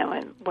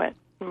brilliant what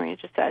Maria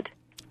just said.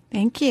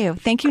 Thank you.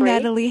 Thank you, great.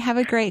 Natalie. Have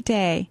a great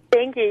day.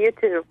 Thank you. You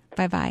too.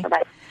 Bye-bye.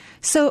 Bye-bye.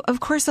 So, of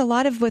course, a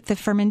lot of with the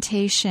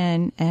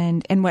fermentation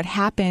and what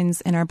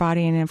happens in our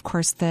body, and, of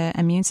course, the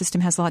immune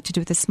system has a lot to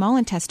do with the small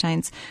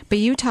intestines. But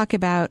you talk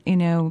about,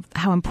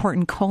 how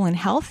important colon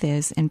health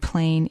is in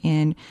playing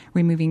in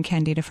removing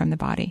candida from the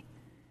body.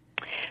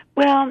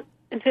 Well,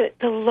 the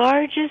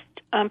largest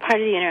part of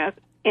the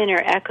inner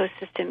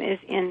ecosystem is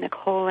in the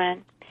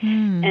colon.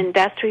 And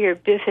that's where your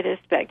bifidus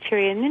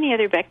bacteria and many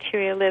other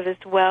bacteria live as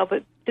well.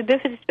 But the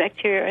bifidus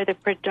bacteria are the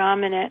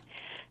predominant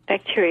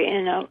bacteria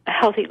in a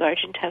healthy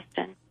large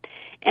intestine.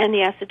 And the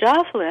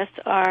acidophilus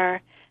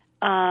are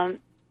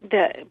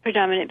the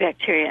predominant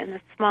bacteria in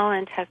the small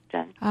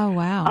intestine. Oh,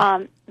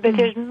 wow. But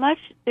there's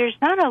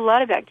not a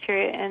lot of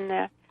bacteria in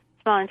the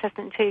small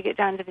intestine until you get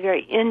down to the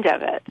very end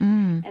of it.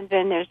 And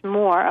then there's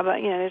more,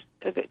 there's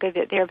a good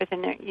bit there, but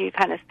then you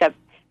kind of step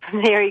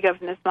from there, you go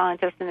from the small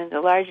intestine into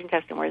the large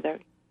intestine where the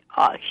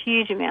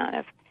huge amount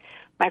of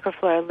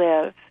microflora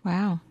live.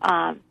 Wow.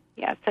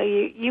 So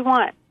you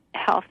want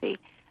healthy.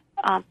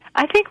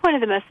 I think one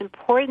of the most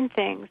important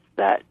things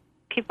that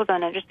people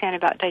don't understand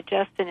about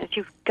digestion is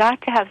you've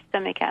got to have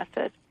stomach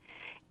acid.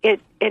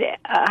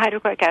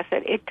 Hydrochloric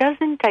acid. It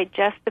doesn't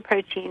digest the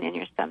protein in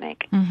your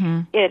stomach.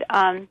 It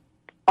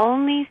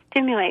only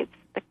stimulates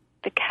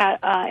it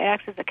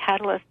acts as a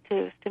catalyst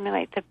to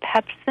stimulate the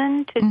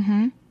pepsin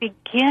to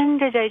begin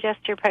to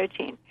digest your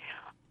protein.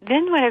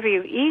 Then whatever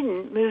you've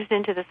eaten moves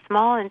into the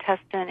small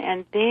intestine,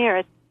 and there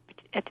at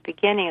the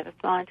beginning of the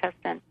small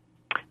intestine,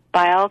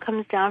 bile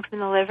comes down from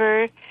the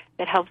liver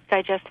that helps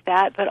digest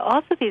fat, but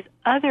also these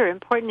other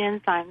important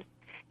enzymes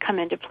come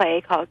into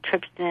play called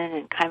trypsin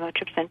and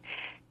chymotrypsin.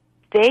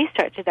 They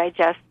start to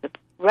digest the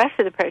rest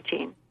of the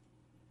protein,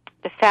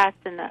 the fats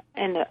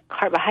and the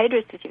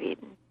carbohydrates that you've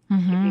eaten.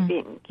 If you've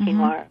eaten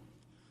quinoa or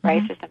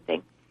rice or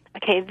something.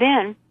 Okay,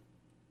 then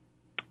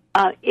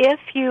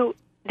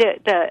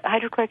the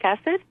hydrochloric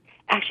acid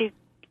actually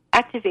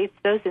activates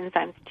those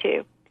enzymes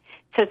too.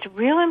 So it's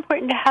real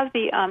important to have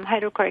the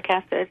hydrochloric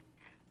acid.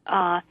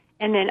 And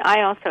then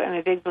I also am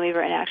a big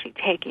believer in actually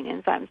taking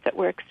enzymes that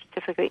work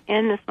specifically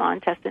in the small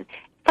intestine.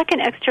 It's like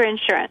an extra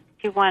insurance.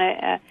 You want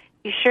to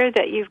be sure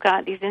that you've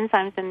got these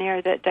enzymes in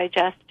there that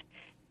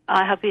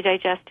help you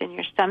digest in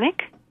your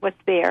stomach what's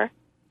there,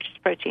 which is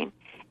protein.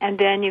 And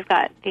then you've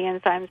got the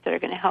enzymes that are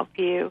going to help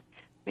you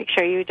make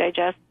sure you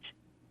digest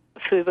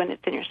food when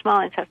it's in your small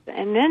intestine.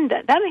 And then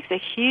that makes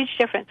a huge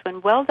difference.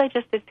 When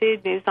well-digested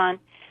food moves on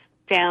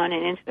down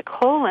and into the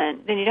colon,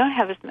 then you don't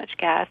have as much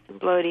gas and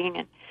bloating,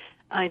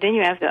 and then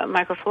you have the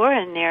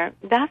microflora in there.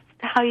 That's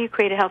how you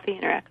create a healthy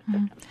inner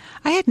ecosystem.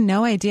 I had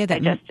no idea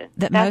that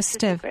That's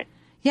most of...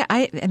 Yeah,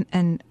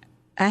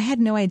 I had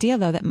no idea,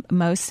 though, that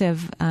most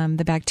of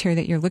the bacteria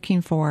that you're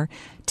looking for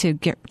to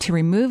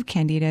remove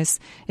candidiasis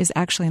is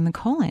actually in the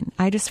colon.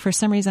 For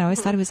some reason, I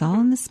always thought it was all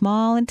in the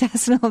small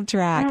intestinal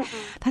tract.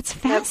 That's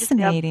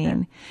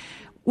fascinating.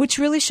 Which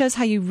really shows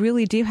how you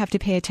really do have to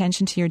pay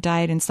attention to your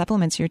diet and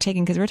supplements you're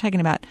taking, because we're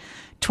talking about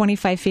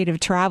 25 feet of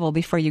travel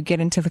before you get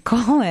into the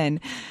colon.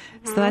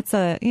 Mm-hmm. So that's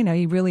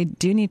you really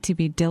do need to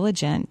be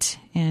diligent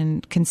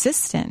and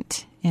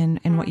consistent in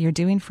what you're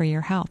doing for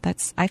your health.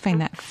 I find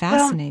that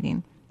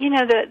fascinating.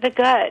 Well, the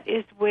gut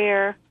is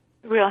where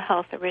real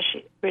health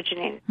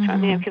originates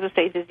from. Mm-hmm. People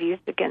say disease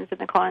begins in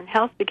the colon,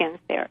 health begins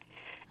there.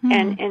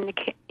 Mm-hmm. And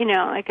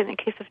like in the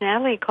case of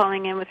Natalie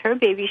calling in with her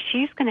baby,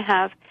 she's going to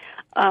have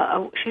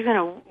she's going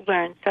to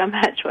learn so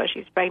much while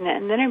she's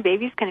pregnant, and then her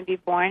baby's going to be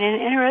born,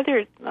 and her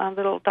other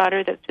little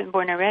daughter that's been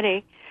born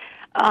already.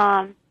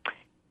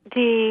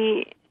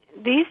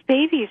 These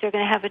babies are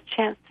going to have a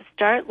chance to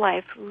start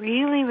life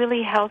really,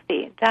 really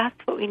healthy. That's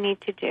what we need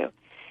to do.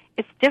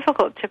 It's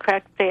difficult to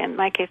correct, say, in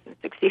my case, I'm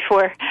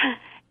 64,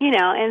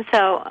 and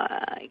so,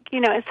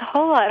 it's a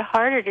whole lot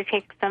harder to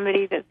take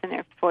somebody that's in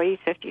their 40s,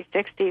 50s,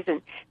 60s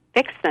and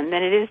fix them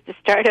than it is to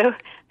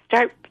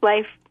start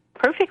life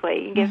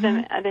perfectly and give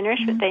them the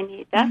nourishment they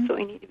need. That's what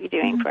we need to be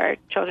doing for our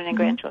children and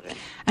grandchildren.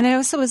 And I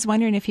also was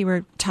wondering if you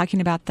were talking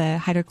about the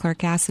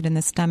hydrochloric acid in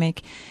the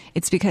stomach,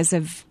 it's because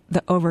of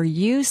the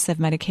overuse of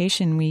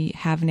medication we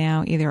have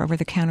now, either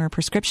over-the-counter or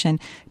prescription,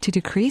 to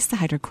decrease the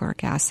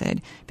hydrochloric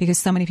acid, because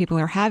so many people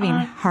are having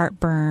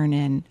heartburn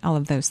and all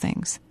of those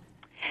things.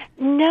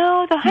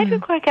 No, the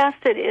hydrochloric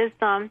acid is...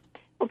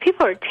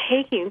 people are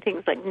taking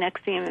things like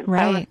Nexium and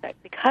Prilosec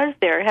because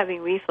they're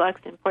having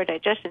reflux and poor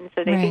digestion,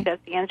 so they think that's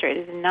the answer. It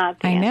is not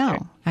the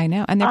answer. I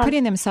know. And they're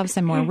putting themselves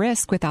in more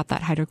risk without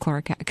that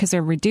hydrochloric acid, because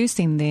they're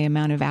reducing the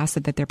amount of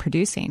acid that they're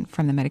producing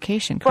from the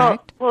medication,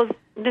 correct? They're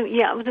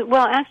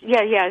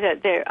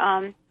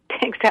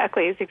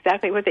exactly. It's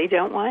exactly what they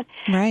don't want.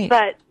 Right.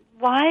 But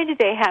why do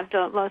they have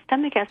the low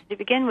stomach acid to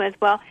begin with?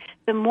 Well,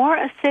 the more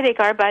acidic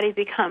our body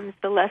becomes,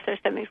 the less our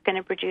stomach's going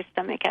to produce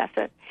stomach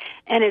acid.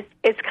 And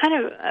it's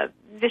kind of a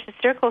vicious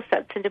circle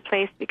sets into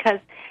place, because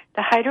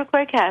the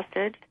hydrochloric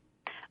acid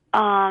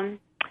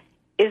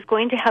is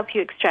going to help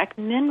you extract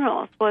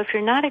minerals. Well, if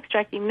you're not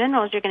extracting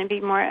minerals, you're going to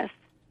be more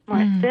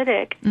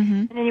acidic,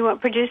 and then you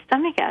won't produce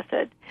stomach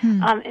acid.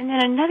 And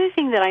then another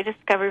thing that I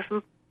discovered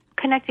from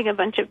connecting a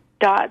bunch of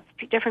dots,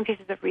 different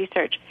pieces of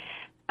research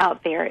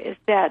out there, is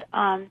that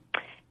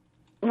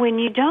when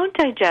you don't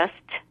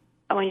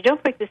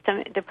break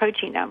the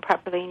protein down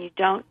properly, and you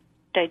don't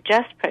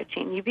digest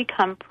protein, you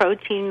become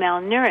protein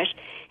malnourished.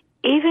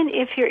 Even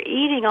if you're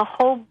eating a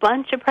whole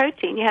bunch of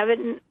protein, you have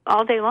it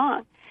all day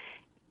long.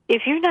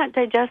 If you're not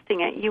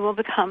digesting it, you will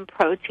become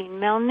protein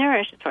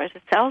malnourished as far as the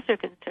cells are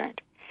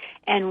concerned.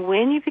 And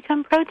when you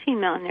become protein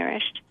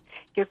malnourished,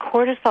 your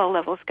cortisol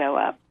levels go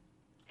up.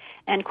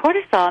 And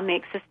cortisol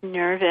makes us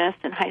nervous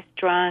and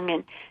high-strung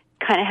and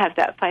kind of have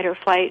that fight or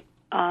flight,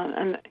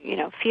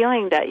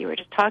 feeling that you were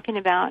just talking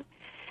about.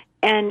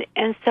 And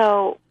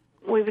so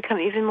we become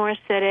even more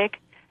acidic.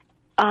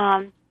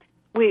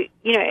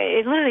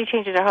 It literally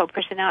changes our whole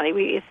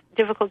personality. It's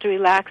difficult to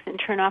relax and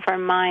turn off our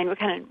mind. We're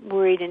kind of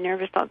worried and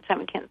nervous all the time.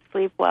 We can't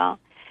sleep well.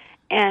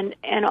 And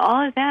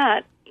all of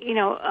that,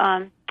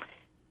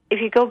 if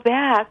you go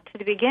back to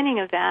the beginning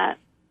of that,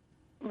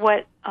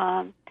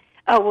 the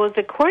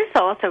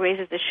cortisol also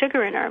raises the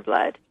sugar in our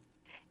blood.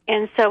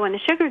 And so when the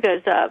sugar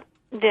goes up,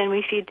 then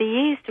we feed the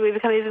yeast, so we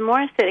become even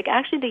more acidic.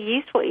 Actually, the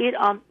yeast will eat,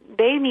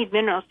 they need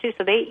minerals too,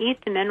 so they eat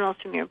the minerals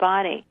from your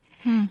body.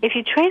 If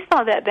you trace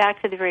all that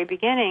back to the very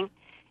beginning,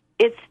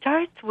 it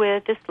starts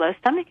with this low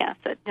stomach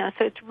acid.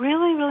 So it's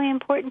really, really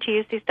important to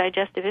use these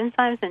digestive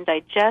enzymes and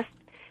digest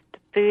the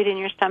food in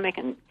your stomach,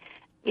 and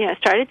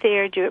start it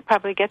there, do it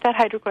properly, get that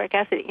hydrochloric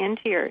acid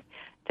into your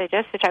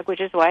digestive tract,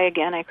 which is why,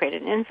 again, I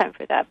created an enzyme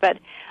for that. But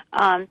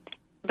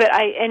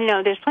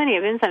there's plenty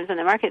of enzymes on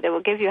the market that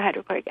will give you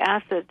hydrochloric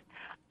acid.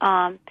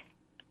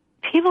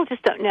 People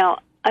just don't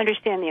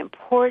understand the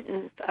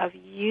importance of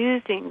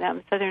using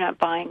them, so they're not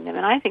buying them.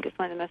 And I think it's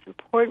one of the most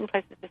important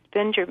places to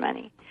spend your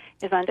money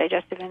is on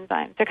digestive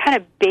enzymes. They're kind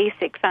of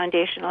basic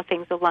foundational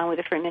things along with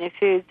the fermented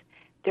foods.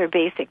 They're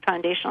basic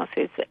foundational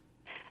foods,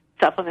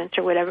 supplements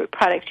or whatever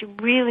products. You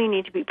really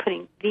need to be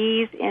putting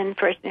these in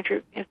first. And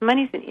if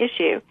money's an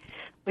issue,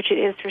 which it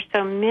is for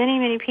so many,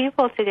 many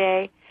people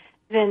today,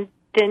 then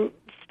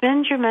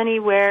spend your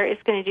money where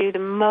it's going to do the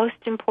most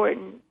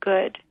important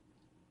good.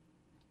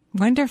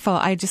 Wonderful.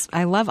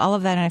 I love all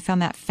of that, and I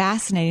found that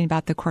fascinating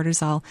about the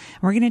cortisol.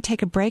 We're going to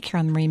take a break here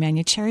on the Marie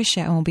Manuchehri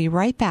Show, and we'll be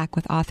right back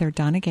with author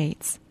Donna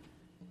Gates.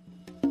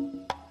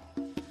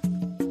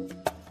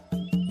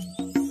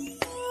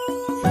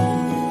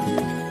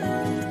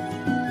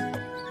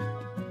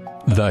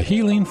 The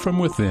Healing from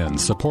Within,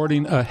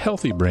 Supporting a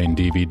Healthy Brain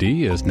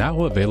DVD is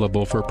now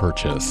available for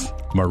purchase.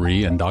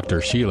 Marie and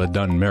Dr. Sheila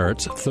Dunn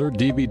Merritt's third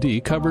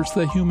DVD covers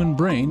the human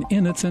brain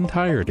in its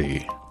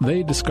entirety.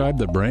 They describe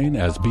the brain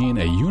as being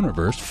a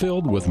universe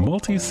filled with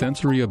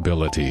multisensory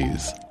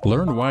abilities.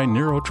 Learn why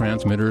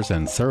neurotransmitters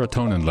and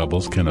serotonin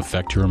levels can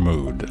affect your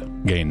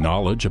mood. Gain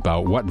knowledge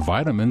about what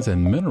vitamins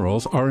and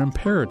minerals are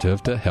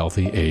imperative to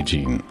healthy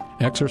aging.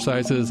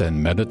 Exercises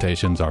and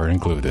meditations are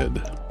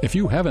included. If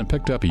you haven't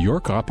picked up your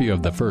copy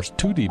of the first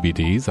 2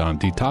 DVDs on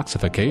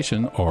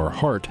detoxification or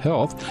heart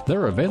health,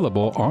 they're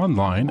available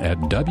online at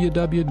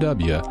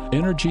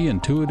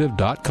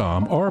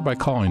www.energyintuitive.com or by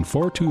calling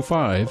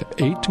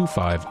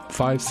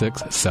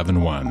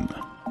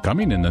 425-825-5671.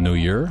 Coming in the new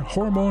year,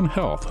 Hormone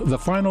Health, the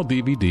final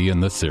DVD in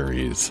the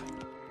series.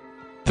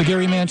 The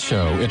Gary Mance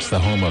Show, it's the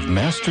home of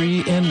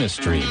mastery and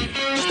mystery.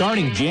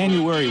 Starting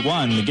January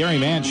 1, the Gary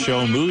Mance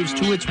Show moves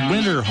to its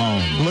winter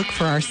home. Look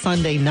for our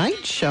Sunday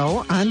night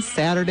show on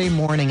Saturday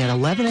morning at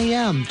 11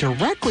 a.m.,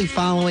 directly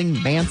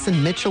following Mance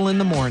and Mitchell in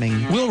the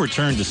morning. We'll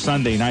return to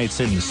Sunday nights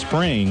in the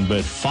spring,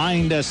 but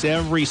find us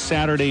every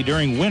Saturday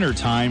during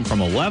wintertime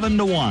from 11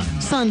 to 1.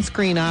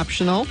 Sunscreen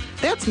optional.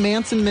 That's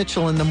Mance and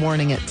Mitchell in the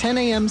morning at 10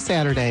 a.m.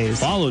 Saturdays.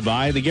 Followed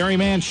by the Gary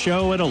Mance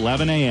Show at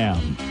 11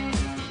 a.m.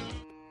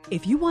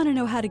 If you want to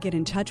know how to get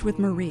in touch with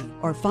Marie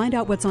or find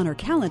out what's on her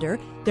calendar,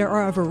 there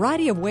are a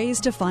variety of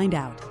ways to find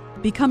out.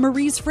 Become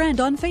Marie's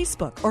friend on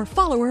Facebook or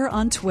follow her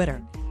on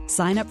Twitter.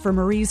 Sign up for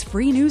Marie's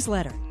free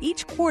newsletter.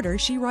 Each quarter,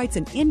 she writes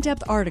an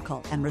in-depth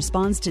article and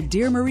responds to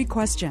Dear Marie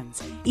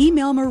questions.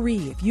 Email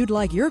Marie if you'd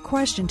like your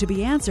question to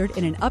be answered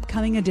in an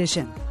upcoming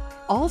edition.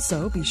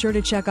 Also, be sure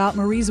to check out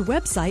Marie's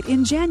website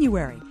in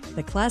January.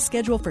 The class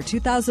schedule for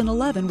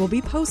 2011 will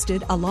be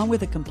posted along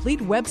with a complete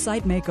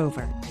website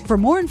makeover. For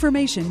more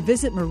information,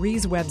 visit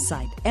Marie's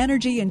website,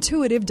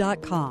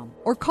 energyintuitive.com,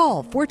 or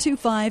call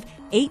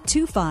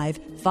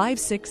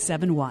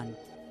 425-825-5671.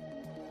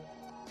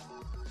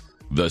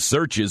 The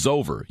search is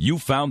over. You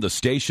found the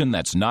station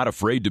that's not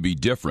afraid to be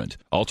different.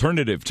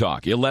 Alternative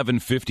Talk,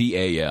 1150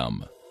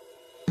 AM.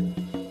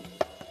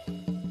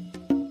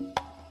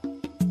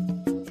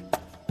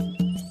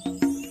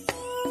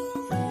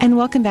 And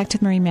welcome back to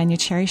the Marie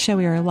Manuchehri Show.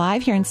 We are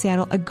live here in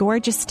Seattle, a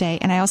gorgeous day.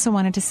 And I also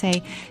wanted to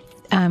say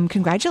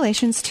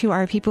congratulations to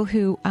our people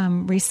who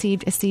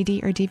received a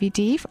CD or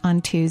DVD on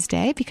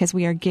Tuesday, because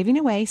we are giving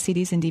away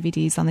CDs and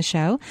DVDs on the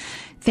show.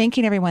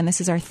 Thanking everyone. This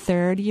is our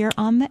 3rd year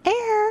on the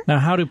air. Now,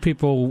 how do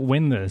people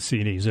win the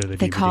CDs or the DVDs?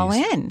 They call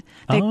in.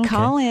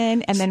 Call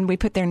in, and then we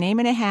put their name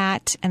in a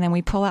hat, and then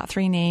we pull out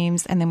 3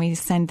 names, and then we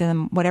send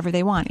them whatever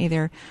they want.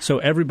 So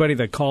everybody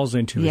that calls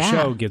into the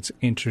show gets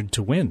entered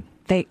to win.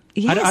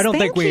 Yes, I don't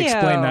think we you.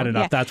 explained that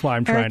enough. That's why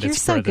I'm trying Eric, to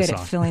spread this You're so good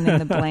off. at filling in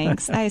the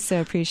blanks. I so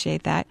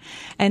appreciate that.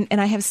 And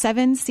I have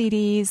 7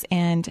 CDs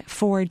and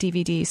 4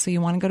 DVDs. So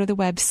you want to go to the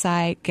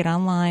website, get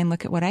online,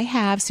 look at what I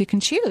have, so you can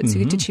choose. Mm-hmm.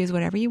 You get to choose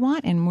whatever you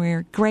want. And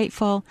we're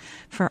grateful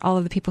for all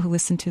of the people who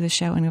listen to the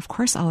show, and of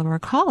course all of our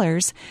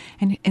callers.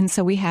 And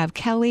so we have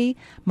Kelly,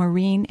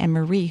 Maureen, and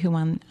Marie who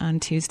won on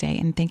Tuesday.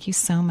 And thank you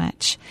so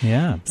much.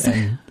 Yeah.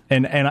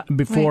 And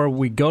before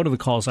we go to the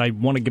calls, I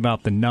want to give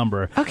out the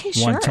number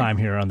one time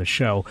here on the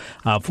show.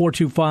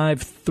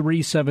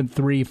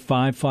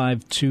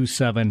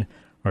 425-373-5527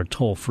 or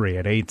toll free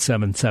at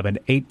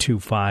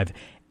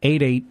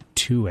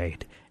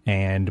 877-825-8828.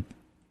 And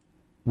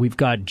we've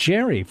got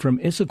Jerry from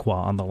Issaquah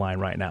on the line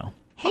right now.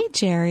 Hey,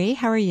 Jerry.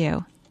 How are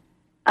you?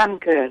 I'm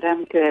good.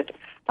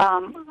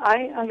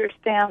 I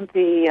understand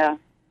the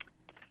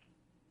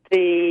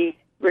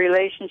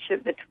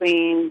relationship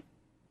between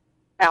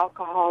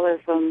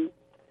alcoholism,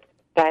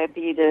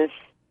 diabetes,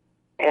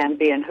 and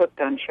being hooked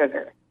on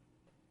sugar.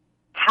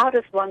 How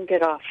does one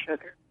get off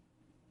sugar?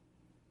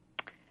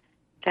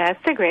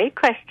 That's a great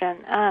question.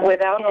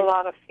 Without a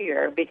lot of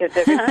fear, because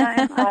every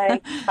time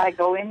I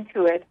go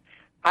into it,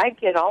 I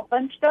get all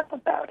bunched up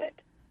about it.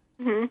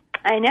 Mm-hmm.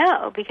 I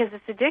know, because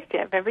it's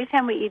addictive. Every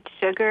time we eat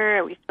sugar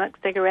or we smoke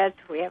cigarettes,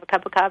 or we have a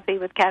cup of coffee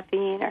with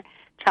caffeine or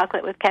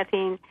chocolate with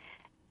caffeine,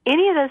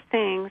 any of those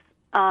things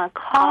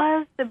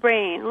cause the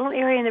brain, a little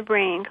area in the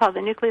brain called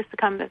the nucleus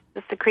accumbens,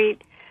 to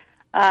secrete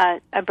a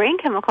brain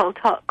chemical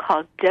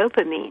called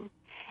dopamine.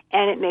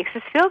 And it makes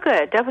us feel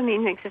good.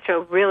 Dopamine makes us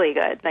feel really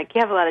good. Like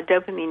you have a lot of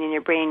dopamine in your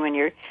brain when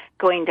you're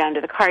going down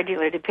to the car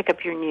dealer to pick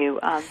up your new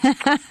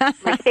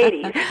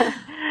Mercedes.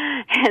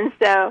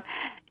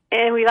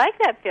 And we like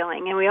that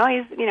feeling, and we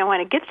always,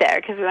 want to get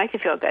there because we like to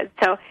feel good.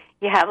 So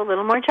you have a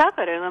little more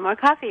chocolate or a little more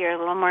coffee or a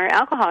little more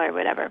alcohol or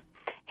whatever,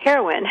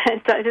 heroin.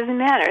 So it doesn't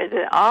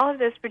matter. All of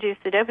this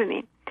produces the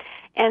dopamine.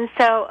 And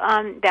so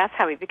that's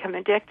how we become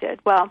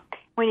addicted. Well,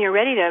 when you're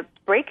ready to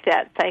break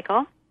that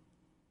cycle,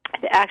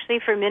 actually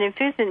fermented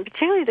foods, and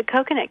particularly the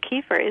coconut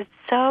kefir, is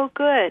so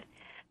good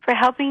for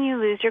helping you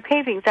lose your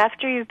cravings.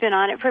 After you've been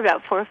on it for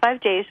about 4 or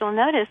 5 days, you'll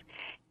notice,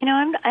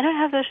 I don't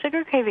have those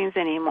sugar cravings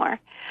anymore.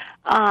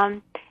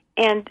 And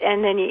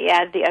then you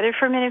add the other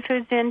fermented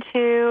foods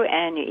into,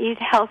 and you eat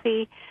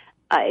healthy,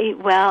 eat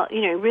well,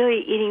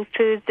 really eating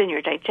foods, and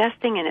you're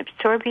digesting and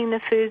absorbing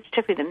the foods,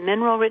 particularly the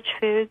mineral-rich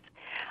foods,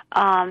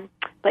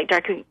 like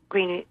dark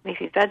green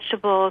leafy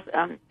vegetables,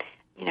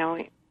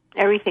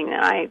 everything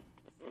that I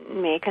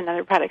make,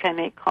 another product I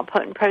make called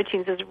Potent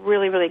Proteins, is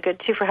really, really good,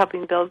 too, for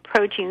helping build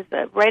proteins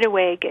that right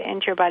away get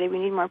into your body. We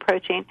need more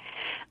protein.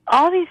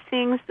 All these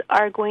things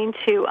are going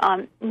to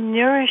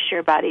nourish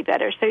your body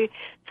better. So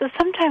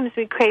sometimes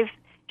we crave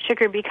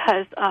sugar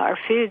because our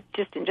foods,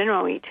 just in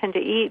general, we tend to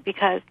eat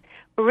because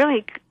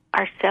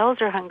our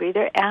cells are hungry.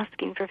 They're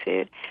asking for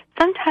food.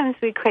 Sometimes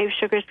we crave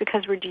sugars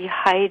because we're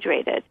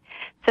dehydrated.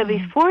 So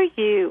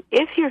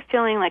if you're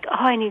feeling like, oh,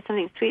 I need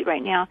something sweet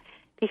right now,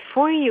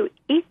 before you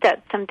eat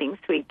that something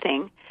sweet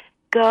thing,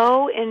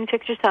 go and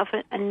fix yourself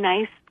a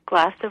nice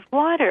glass of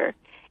water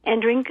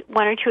and drink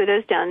one or two of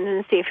those down and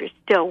then see if you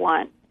still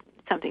want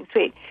something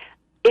sweet.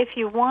 If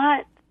you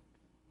want,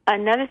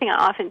 another thing I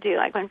often do,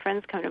 like when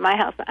friends come to my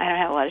house, I don't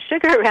have a lot of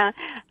sugar around,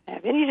 I don't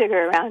have any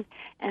sugar around,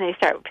 and they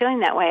start feeling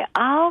that way,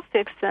 I'll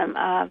fix them,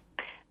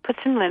 put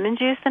some lemon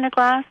juice in a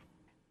glass,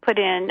 put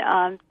in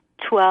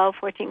 12,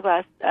 14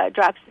 drops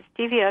of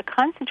stevia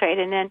concentrate,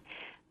 and then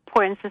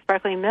pour in some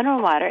sparkling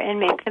mineral water and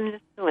make them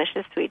this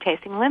delicious,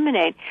 sweet-tasting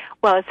lemonade.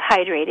 Well, it's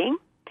hydrating,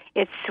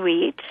 it's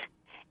sweet,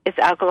 it's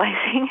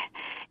alkalizing,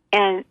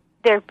 and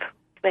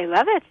they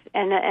love it.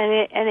 And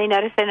they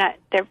notice they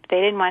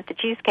didn't want the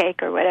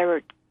cheesecake or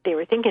whatever they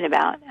were thinking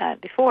about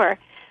before.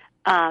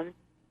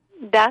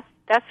 That's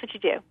what you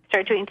do.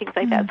 Start doing things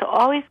like that. So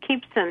always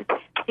keep some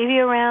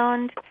stevia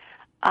around.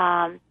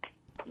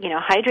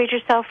 Hydrate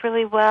yourself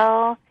really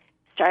well.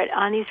 Start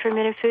on these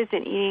fermented foods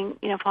and eating,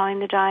 following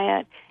the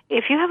diet.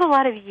 If you have a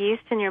lot of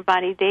yeast in your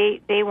body,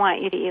 they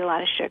want you to eat a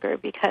lot of sugar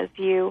because if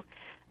you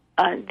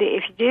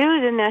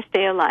do, then they'll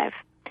stay alive,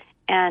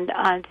 and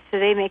so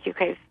they make you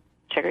crave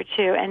sugar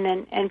too.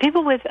 And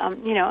people with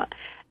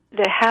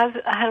that have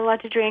had a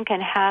lot to drink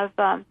and have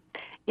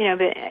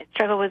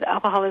struggle with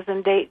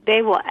alcoholism,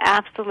 they will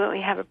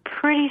absolutely have a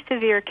pretty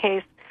severe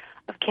case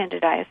of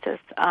candidiasis.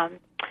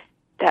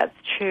 That's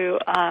true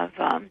of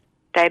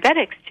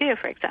diabetics too,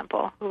 for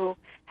example, who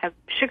have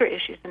sugar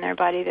issues in their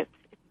body.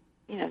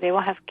 They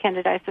will have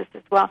candidiasis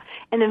as well.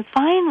 And then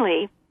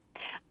finally,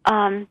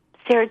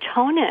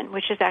 serotonin,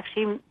 which is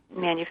actually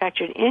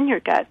manufactured in your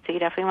gut, so you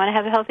definitely want to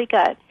have a healthy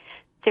gut.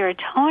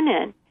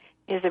 Serotonin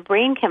is a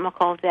brain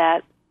chemical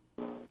that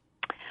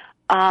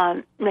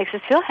makes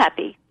us feel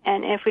happy.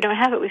 And if we don't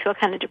have it, we feel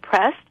kind of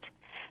depressed.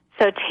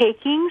 So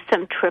taking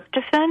some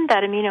tryptophan,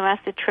 that amino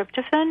acid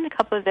tryptophan, a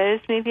couple of those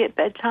maybe at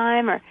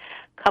bedtime or a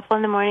couple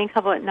in the morning, a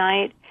couple at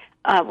night,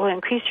 will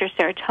increase your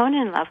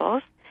serotonin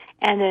levels.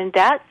 And then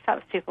that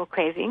stops people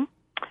craving.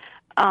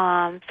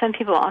 Some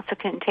people also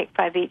can take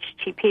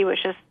 5-HTP,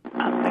 which is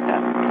like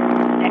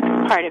a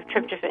next part of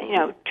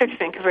tryptophan.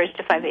 Tryptophan converts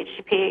to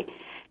 5-HTP.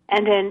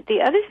 And then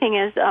the other thing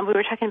is, we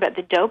were talking about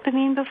the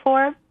dopamine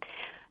before.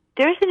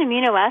 There's an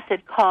amino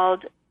acid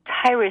called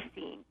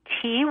tyrosine,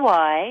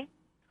 Tyrosine,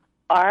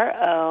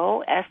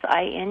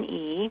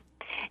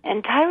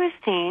 and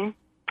tyrosine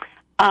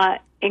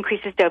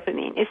increases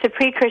dopamine. It's a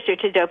precursor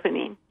to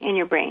dopamine in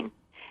your brain.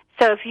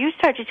 So if you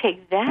start to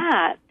take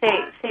that,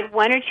 say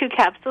 1 or 2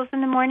 capsules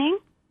in the morning,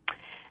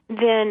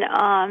 then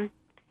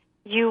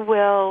you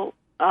will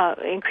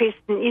increase,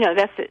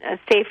 that's a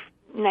safe,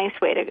 nice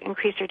way to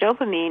increase your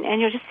dopamine,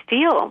 and you'll just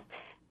feel,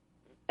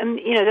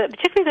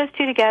 particularly those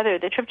two together,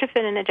 the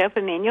tryptophan and the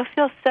dopamine, you'll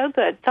feel so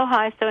good, so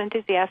high, so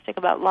enthusiastic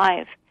about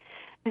life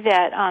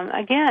that,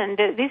 again,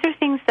 these are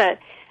things that,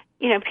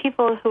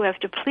 people who have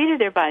depleted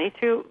their body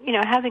through,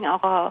 having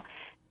alcohol,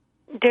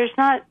 there's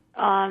not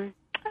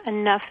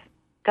enough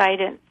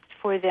guidance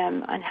for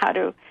them on how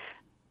to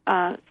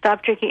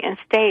stop drinking and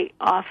stay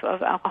off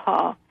of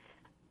alcohol.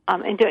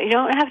 And you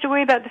don't have to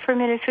worry about the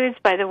fermented foods,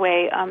 by the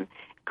way,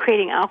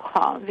 creating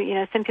alcohol.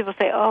 Some people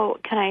say, oh,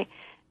 can I,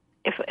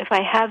 if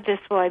I have this,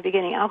 will I be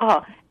getting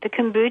alcohol? The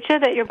kombucha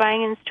that you're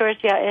buying in stores,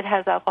 yeah, it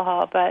has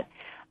alcohol, but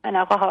an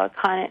alcoholic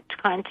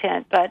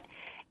content. But,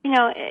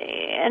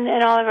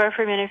 and all of our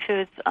fermented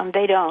foods,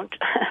 they don't.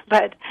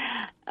 But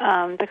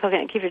the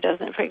coconut kefir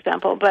doesn't, for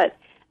example. But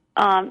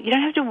you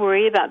don't have to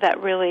worry about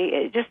that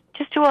really. Just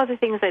do all the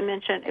things I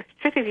mentioned.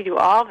 Strictly if you do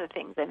all the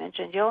things I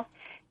mentioned,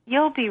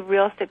 you'll be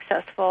real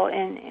successful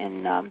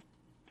in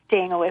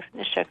staying away from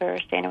the sugar or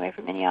staying away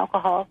from any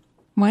alcohol.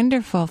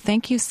 Wonderful.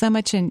 Thank you so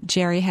much. And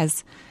Jerry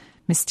has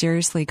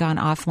mysteriously gone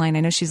offline.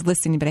 I know she's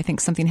listening, but I think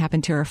something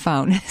happened to her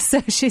phone.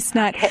 So she's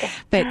not. Okay.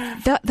 But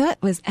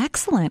that was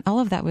excellent. All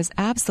of that was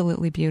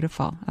absolutely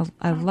beautiful.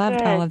 I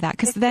loved all of that.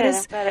 Because that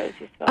is,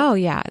 oh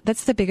yeah,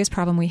 that's the biggest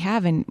problem we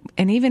have. And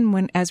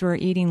even as we're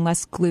eating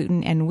less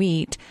gluten and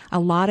wheat, a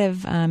lot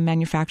of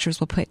manufacturers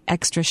will put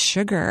extra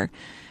sugar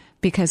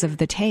because of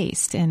the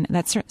taste. And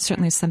that's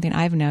certainly something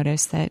I've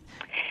noticed that,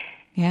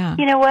 yeah.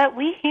 You know what?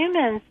 We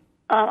humans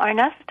are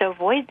not supposed to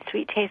avoid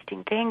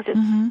sweet-tasting things.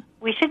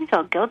 We shouldn't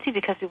feel guilty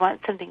because we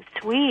want something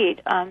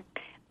sweet.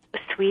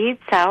 Sweet,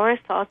 sour,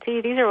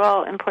 salty, these are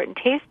all important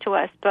tastes to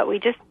us, but we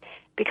just,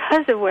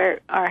 because of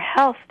our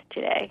health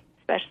today,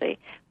 especially,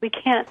 we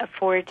can't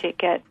afford to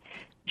get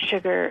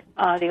sugar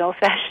the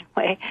old-fashioned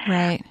way.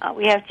 Right.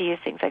 We have to use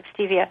things like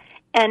stevia.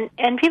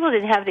 And people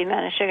didn't have the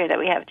amount of sugar that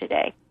we have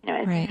today.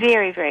 It's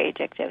very, very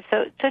addictive.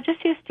 So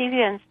just use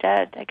stevia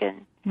instead.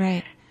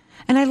 Right.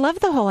 And I love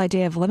the whole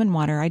idea of lemon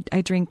water.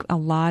 I drink a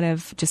lot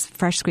of just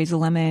fresh squeezed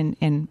lemon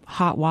in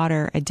hot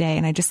water a day,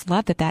 and I just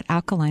love that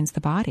alkalines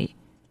the body.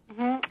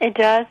 Mm-hmm. It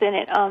does,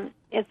 and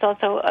it's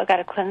also got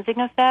a cleansing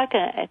effect,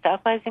 and it's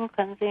alkalizing,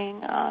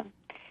 cleansing,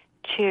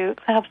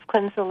 helps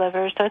cleanse the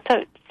liver. So it's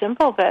a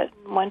simple but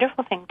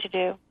wonderful thing to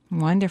do.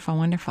 Wonderful,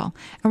 wonderful.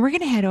 And we're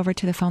going to head over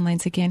to the phone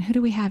lines again. Who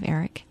do we have,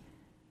 Eric?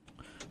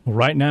 Well,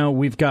 right now,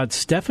 we've got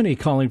Stephanie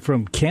calling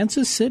from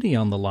Kansas City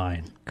on the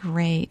line.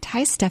 Great.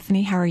 Hi,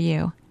 Stephanie. How are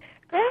you?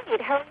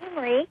 Great. How are you,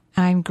 Marie?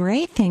 I'm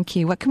great, thank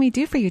you. What can we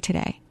do for you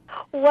today?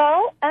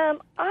 Well,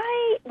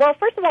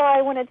 first of all,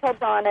 I want to tell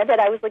Donna that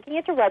I was looking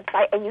at your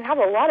website, and you have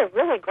a lot of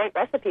really great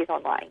recipes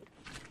online.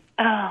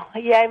 Oh,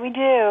 yeah, we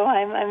do.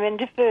 I'm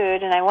into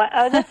food,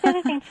 and that's the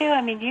other thing, too.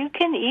 I mean, you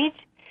can eat,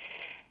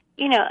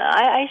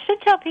 I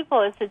should tell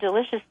people it's a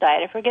delicious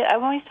diet.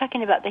 I'm always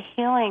talking about the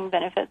healing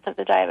benefits of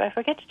the diet, but I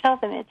forget to tell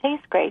them it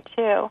tastes great,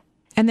 too.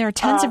 And there are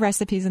tons of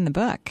recipes in the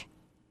book.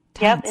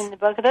 Yep, in the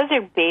book. Those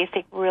are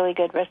basic, really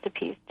good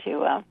recipes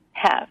to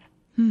have.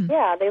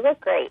 Yeah, they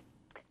look great.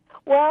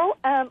 Well,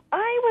 I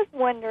was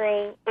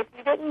wondering if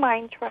you didn't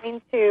mind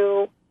trying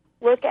to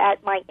look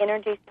at my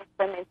energy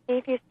system and see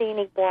if you see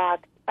any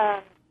blocks.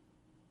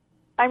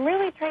 I'm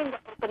really trying to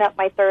open up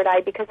my third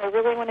eye because I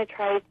really want to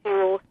try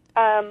to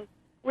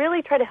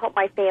help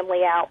my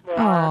family out more.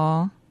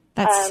 Oh,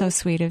 that's so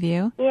sweet of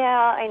you. Yeah,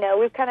 I know.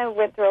 We've kind of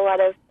went through a lot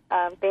of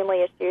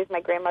family issues.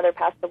 My grandmother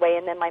passed away,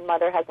 and then my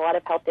mother has a lot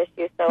of health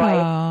issues. So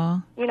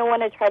I,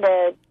 want to try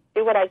to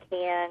do what I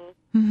can.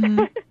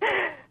 Mm-hmm.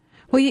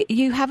 Well,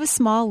 you have a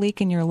small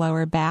leak in your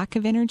lower back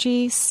of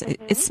energy.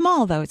 It's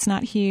small, though. It's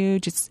not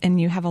huge. And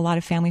you have a lot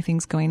of family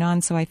things going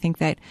on. So I think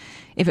that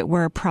if it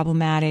were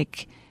a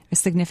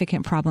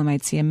significant problem,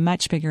 I'd see a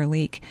much bigger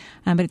leak.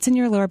 But it's in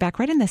your lower back,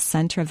 right in the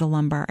center of the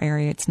lumbar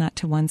area. It's not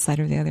to one side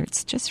or the other.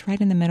 It's just right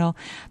in the middle.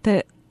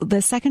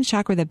 The second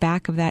chakra, the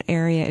back of that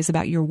area, is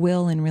about your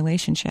will and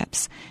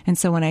relationships. And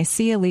so when I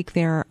see a leak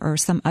there or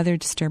some other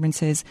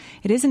disturbances,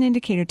 it is an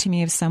indicator to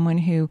me of someone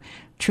who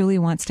truly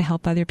wants to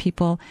help other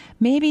people,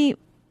 maybe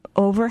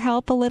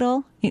overhelp a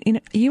little.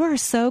 You are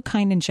so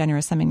kind and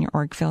generous. I'm in your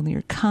org field.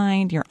 You're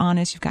kind, you're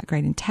honest, you've got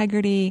great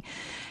integrity.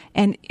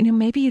 And,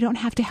 maybe you don't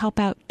have to help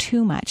out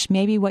too much.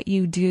 Maybe what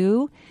you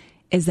do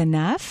is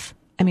enough.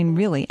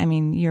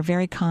 You're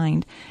very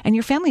kind. And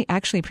your family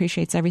actually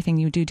appreciates everything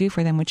you do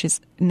for them, which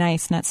is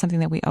nice, not something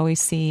that we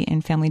always see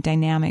in family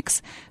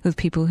dynamics with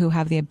people who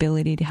have the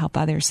ability to help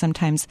others.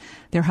 Sometimes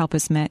their help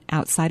is met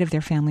outside of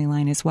their family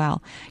line as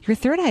well. Your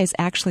third eye is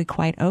actually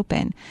quite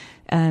open.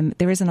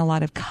 There isn't a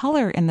lot of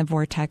color in the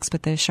vortex,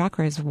 but the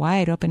chakra is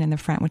wide open in the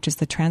front, which is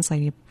the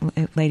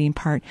translating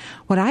part.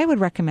 What I would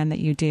recommend that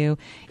you do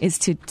is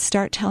to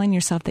start telling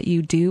yourself that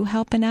you do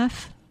help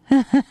enough.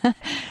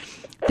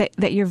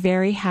 That you're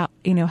very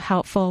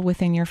helpful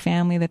within your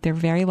family, that they're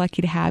very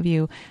lucky to have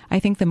you. I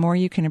think the more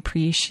you can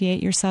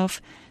appreciate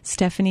yourself,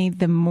 Stephanie,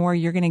 the more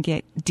you're going to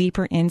get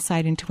deeper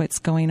insight into what's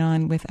going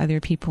on with other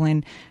people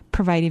and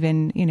provide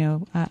even,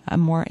 a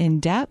more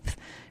in-depth,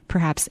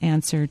 perhaps,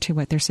 answer to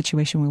what their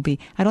situation will be.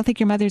 I don't think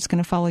your mother's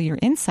going to follow your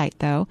insight,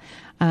 though.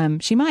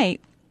 She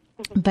might,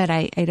 but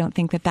I don't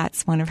think that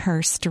that's one of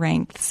her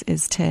strengths,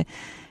 is to,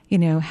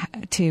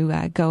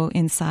 go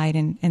inside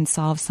and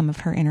solve some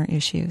of her inner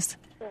issues.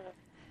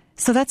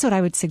 So that's what I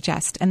would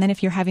suggest. And then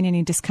if you're having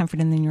any discomfort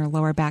in your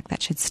lower back,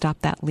 that should stop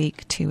that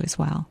leak too as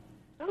well.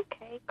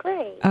 Okay,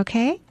 great.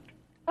 Okay?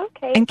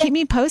 Okay. And keep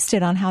me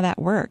posted on how that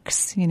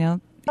works,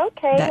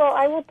 Okay, well,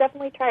 I will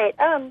definitely try it.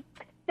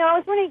 Now, I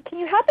was wondering, can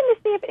you happen to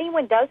see if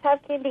anyone does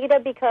have candida?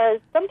 Because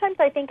sometimes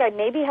I think I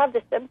maybe have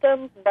the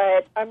symptoms,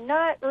 but I'm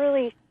not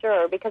really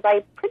sure because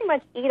I pretty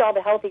much eat all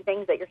the healthy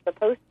things that you're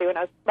supposed to. And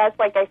that's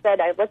like I said,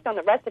 I looked on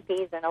the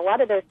recipes, and a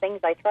lot of those things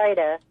I try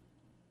to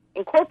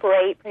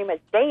incorporate pretty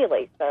much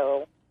daily,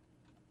 so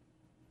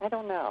I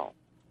don't know.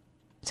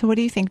 So what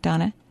do you think,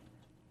 Donna?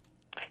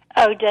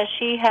 Oh, does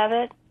she have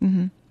it?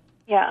 Mm-hmm.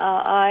 Yeah,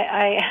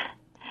 I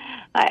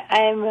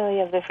am really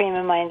of the frame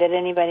of mind that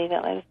anybody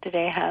that lives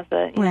today has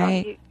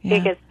it.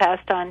 It gets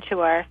passed on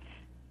to our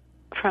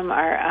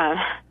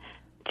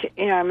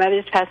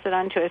mothers pass it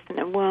on to us in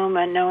the womb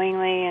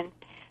unknowingly, and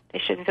they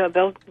shouldn't feel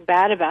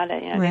bad about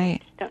it. They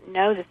just don't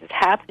know this is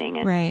happening.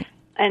 And,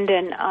 and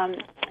then,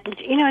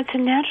 it's a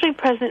naturally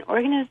present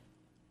organism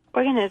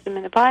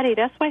in the body.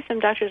 That's why some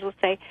doctors will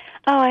say,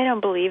 "Oh, I don't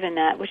believe in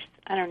that," which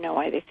I don't know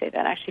why they say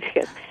that, actually,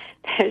 because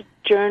there's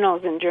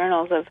journals and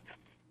journals of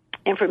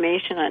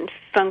information on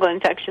fungal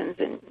infections,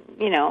 and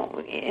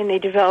and they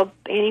develop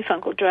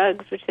antifungal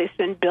drugs, which they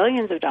spend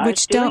billions of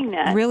dollars doing that.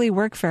 Which don't really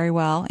work very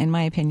well, in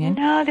my opinion.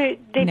 No, they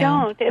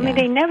don't. I mean,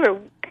 they never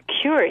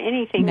cure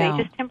anything. No.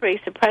 They just temporarily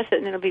suppress it,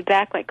 and it'll be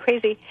back like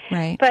crazy.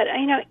 Right. But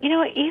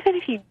even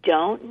if you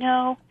don't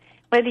know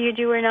whether you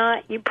do or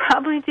not, you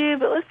probably do.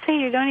 But let's say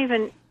you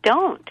don't.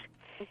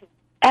 Mm-hmm.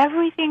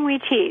 Everything we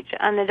teach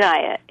on the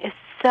diet is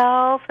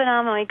so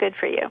phenomenally good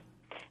for you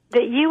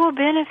that you will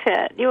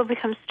benefit. You will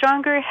become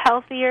stronger,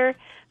 healthier,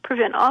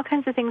 prevent all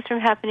kinds of things from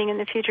happening in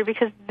the future,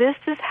 because this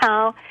is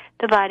how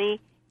the body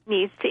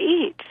needs to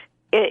eat.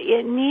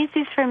 it needs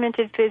these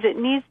fermented foods. It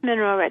needs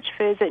mineral-rich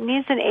foods. It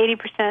needs an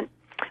 80%.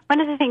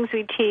 One of the things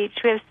we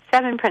have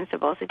 7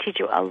 principles that teach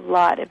you a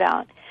lot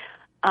about.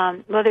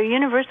 Well, they're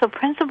universal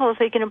principles.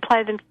 So you can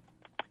apply them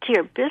to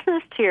your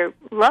business, to your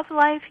love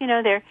life.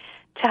 They're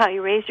to how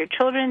you raise your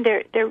children.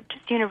 They're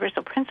just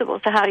universal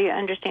principles to how you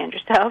understand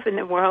yourself and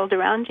the world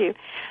around you.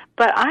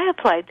 But I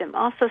applied them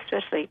also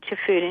especially to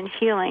food and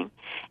healing.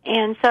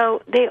 And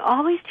so they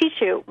always teach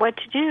you what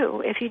to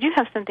do if you do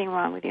have something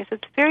wrong with you. So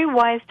it's very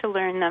wise to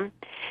learn them.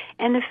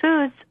 And the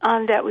foods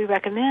that we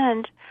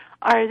recommend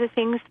are the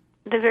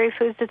very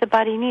foods that the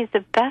body needs,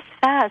 the best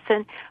fats.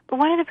 But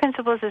one of the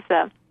principles is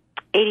the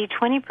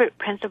 80-20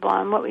 principle.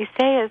 And what we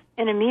say is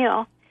in a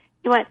meal,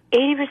 you want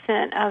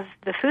 80% of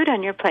the food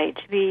on your plate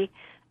to be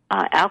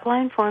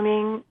alkaline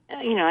forming,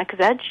 like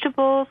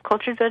vegetables,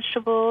 cultured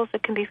vegetables.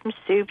 It can be from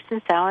soups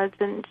and salads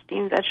and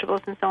steamed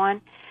vegetables and so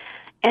on.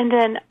 And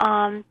then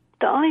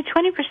the only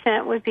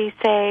 20% would be,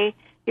 say,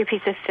 your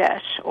piece of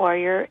fish or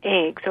your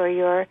eggs or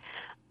your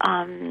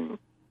quinoa.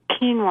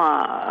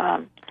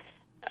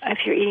 If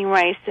you're eating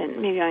rice,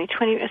 and maybe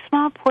only a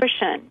small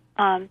portion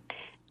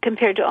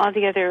compared to all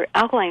the other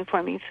alkaline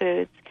forming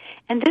foods.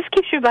 And this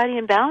keeps your body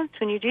in balance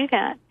when you do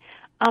that.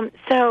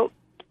 So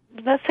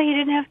let's say you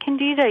didn't have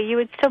candida, you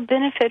would still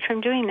benefit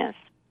from doing this.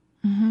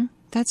 Mm-hmm.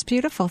 That's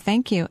beautiful.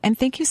 Thank you. And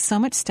thank you so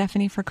much,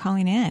 Stephanie, for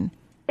calling in.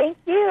 Thank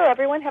you.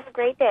 Everyone have a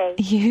great day.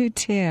 You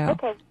too.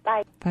 Okay,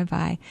 bye.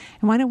 Bye-bye.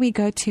 And why don't we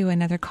go to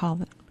another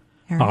call,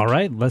 Eric? All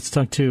right, let's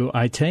talk to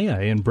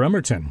Itea in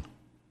Bremerton.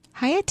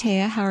 Hi,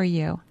 Itea. How are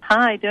you?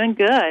 Hi, doing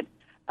good.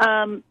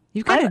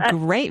 You've got a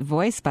great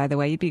voice, by the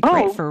way. You'd be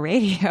great for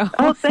radio.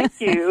 Oh, thank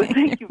you.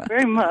 Thank you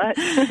very much.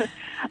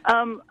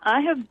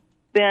 I have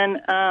been,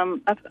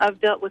 I've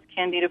dealt with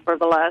candida for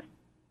the last,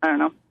 I don't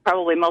know,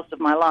 probably most of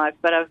my life,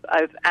 but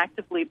I've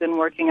actively been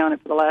working on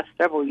it for the last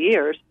several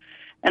years.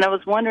 And I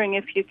was wondering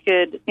if you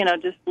could,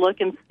 just look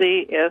and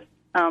see if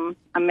I'm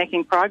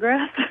making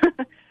progress,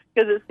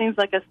 because it seems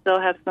like I still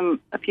have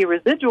a few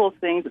residual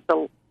things. It's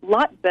a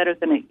lot better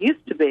than it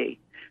used to be,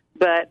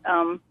 but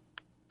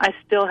I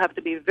still have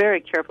to be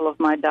very careful of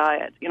my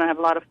diet. I have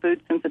a lot of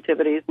food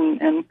sensitivities,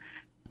 and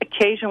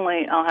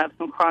occasionally I'll have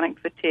some chronic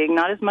fatigue,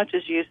 not as much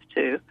as used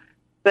to.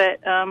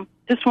 But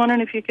just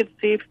wondering if you could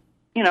see if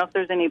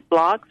there's any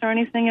blocks or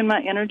anything in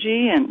my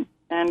energy, and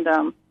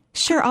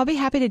Sure, I'll be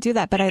happy to do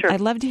that. But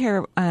I'd love to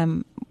hear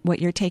what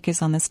your take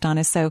is on this,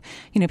 Donna. So,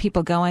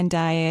 people go on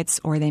diets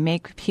or they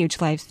make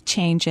huge life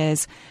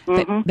changes,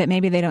 but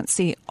maybe they don't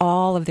see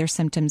all of their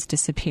symptoms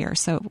disappear.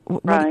 So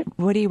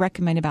what do you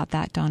recommend about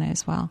that, Donna,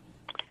 as well?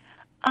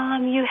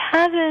 You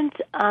haven't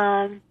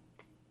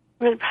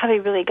probably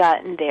really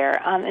gotten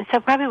there. And so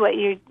probably what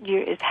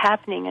is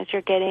happening is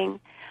you're getting,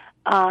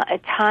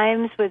 at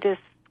times where this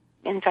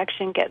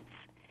infection gets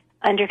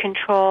under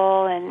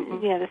control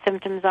and, the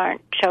symptoms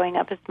aren't showing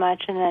up as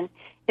much, and then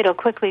it'll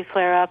quickly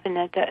flare up and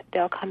then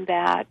they'll come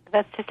back.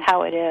 That's just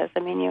how it is. I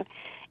mean,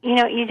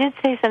 you did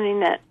say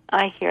something that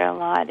I hear a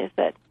lot, is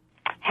that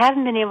I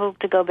haven't been able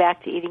to go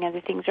back to eating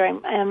other things, or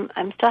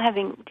I'm still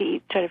having to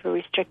eat sort of a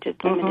restricted,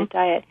 limited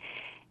diet.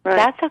 Right.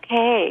 That's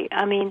okay.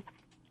 I mean,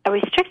 a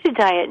restricted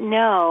diet,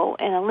 no,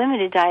 and a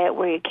limited diet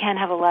where you can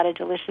have a lot of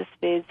delicious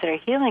foods that are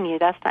healing you,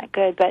 that's not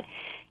good. But,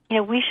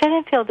 we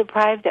shouldn't feel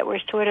deprived that we're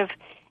sort of,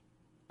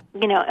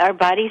 our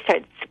body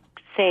starts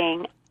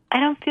saying, I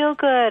don't feel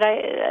good,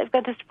 I've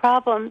got this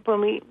problem,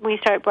 when we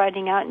start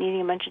broadening out and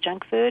eating a bunch of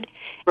junk food.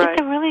 Right.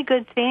 It's a really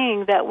good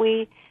thing that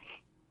we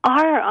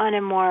are on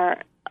a more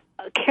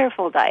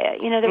careful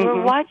diet, that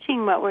we're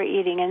watching what we're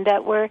eating and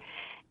that we're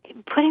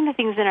putting the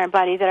things in our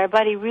body that our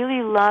body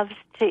really loves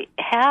to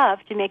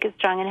have to make it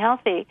strong and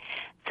healthy.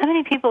 So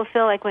many people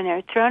feel like when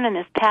they're thrown on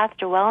this path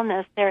to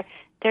wellness,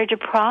 they're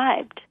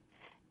deprived.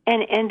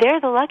 And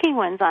they're the lucky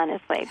ones,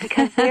 honestly,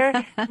 because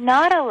they're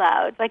not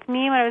allowed. Like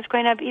me, when I was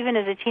growing up, even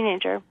as a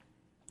teenager,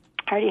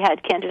 I already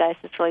had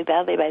candidiasis really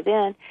badly by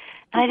then.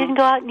 And I didn't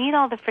go out and eat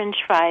all the French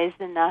fries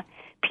and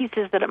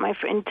pizzas that my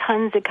friend,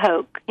 tons of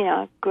Coke.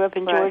 I grew up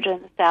in Georgia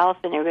in the South,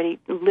 and everybody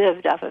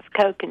lived off of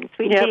Coke and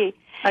sweet tea.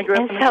 I grew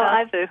up in the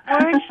South, too.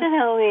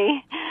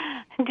 Fortunately,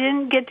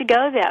 didn't get to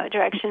go that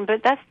direction,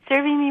 but that's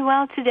serving me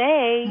well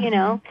today,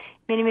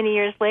 many, many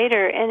years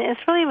later. And it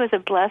really was a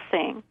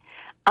blessing.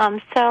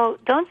 So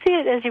don't see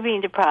it as you're being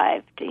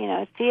deprived. See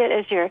it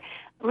as you're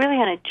really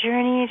on a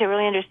journey to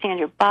really understand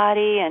your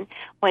body and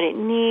what it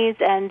needs.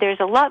 And there's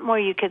a lot more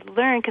you could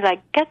learn, because I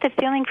get the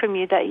feeling from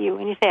you that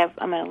when you say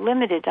I'm on a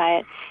limited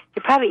diet,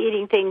 you're probably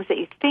eating things that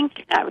you think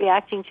you're not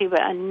reacting to,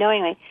 but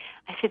unknowingly.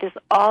 I see this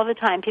all the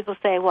time. People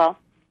say, well,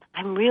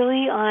 I'm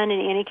really on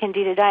an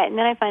anti-candida diet. And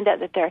then I find out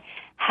that they're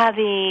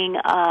having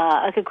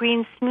like a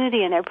green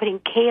smoothie and they're putting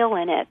kale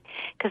in it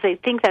because they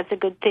think that's a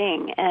good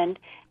thing.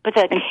 But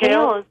the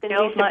kale is going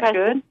to be suppressed. Not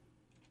good?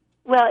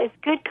 Well, it's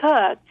good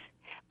cooked,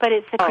 but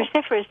it's a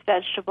cruciferous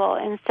vegetable.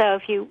 And so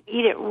if you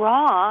eat it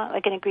raw,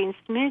 like in a green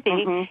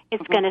smoothie,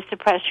 it's going to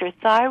suppress your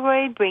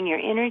thyroid, bring your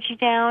energy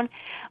down.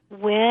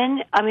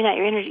 Not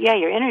your energy,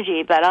 your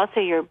energy, but also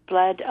your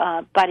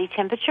body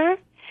temperature.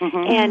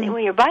 And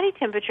when your body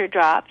temperature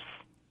drops,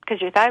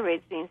 because your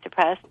thyroid's being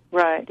suppressed,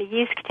 right, the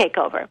yeast take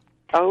over.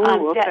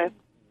 Oh, okay.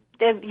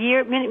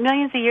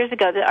 Millions of years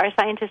ago, our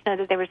scientists know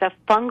that there was a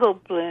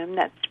fungal bloom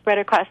that spread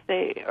across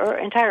the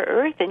entire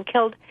Earth and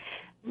killed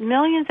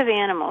millions of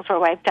animals. Were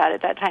wiped out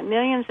at that time,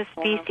 millions of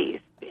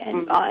species,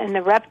 and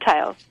the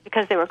reptiles,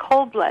 because they were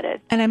cold-blooded.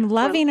 And I'm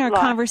loving our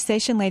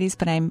conversation, ladies,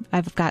 but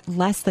I've got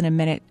less than a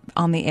minute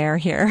on the air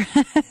here.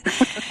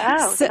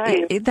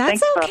 Sorry.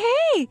 That's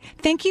okay.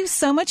 Thank you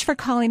so much for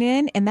calling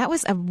in, and that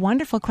was a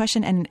wonderful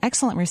question and an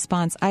excellent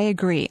response. I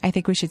agree. I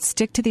think we should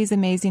stick to these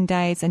amazing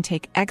diets and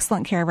take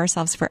excellent care of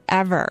ourselves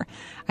forever.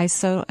 I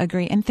so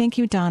agree. And thank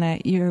you, Donna.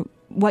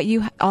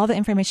 All the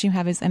information you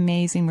have is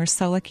amazing. We're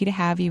so lucky to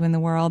have you in the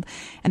world,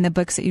 and the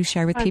books that you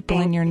share with people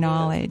and your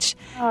knowledge.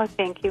 Oh,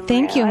 thank you, Maria.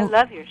 Thank you. I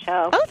love your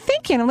show. Oh,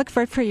 thank you. And I look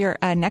forward for your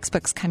next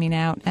books coming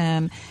out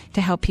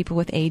to help people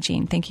with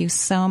aging. Thank you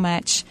so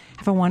much.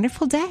 Have a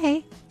wonderful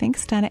day.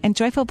 Thanks, Donna. And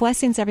joyful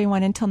blessings,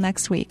 everyone. Until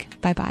next week.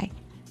 Bye-bye.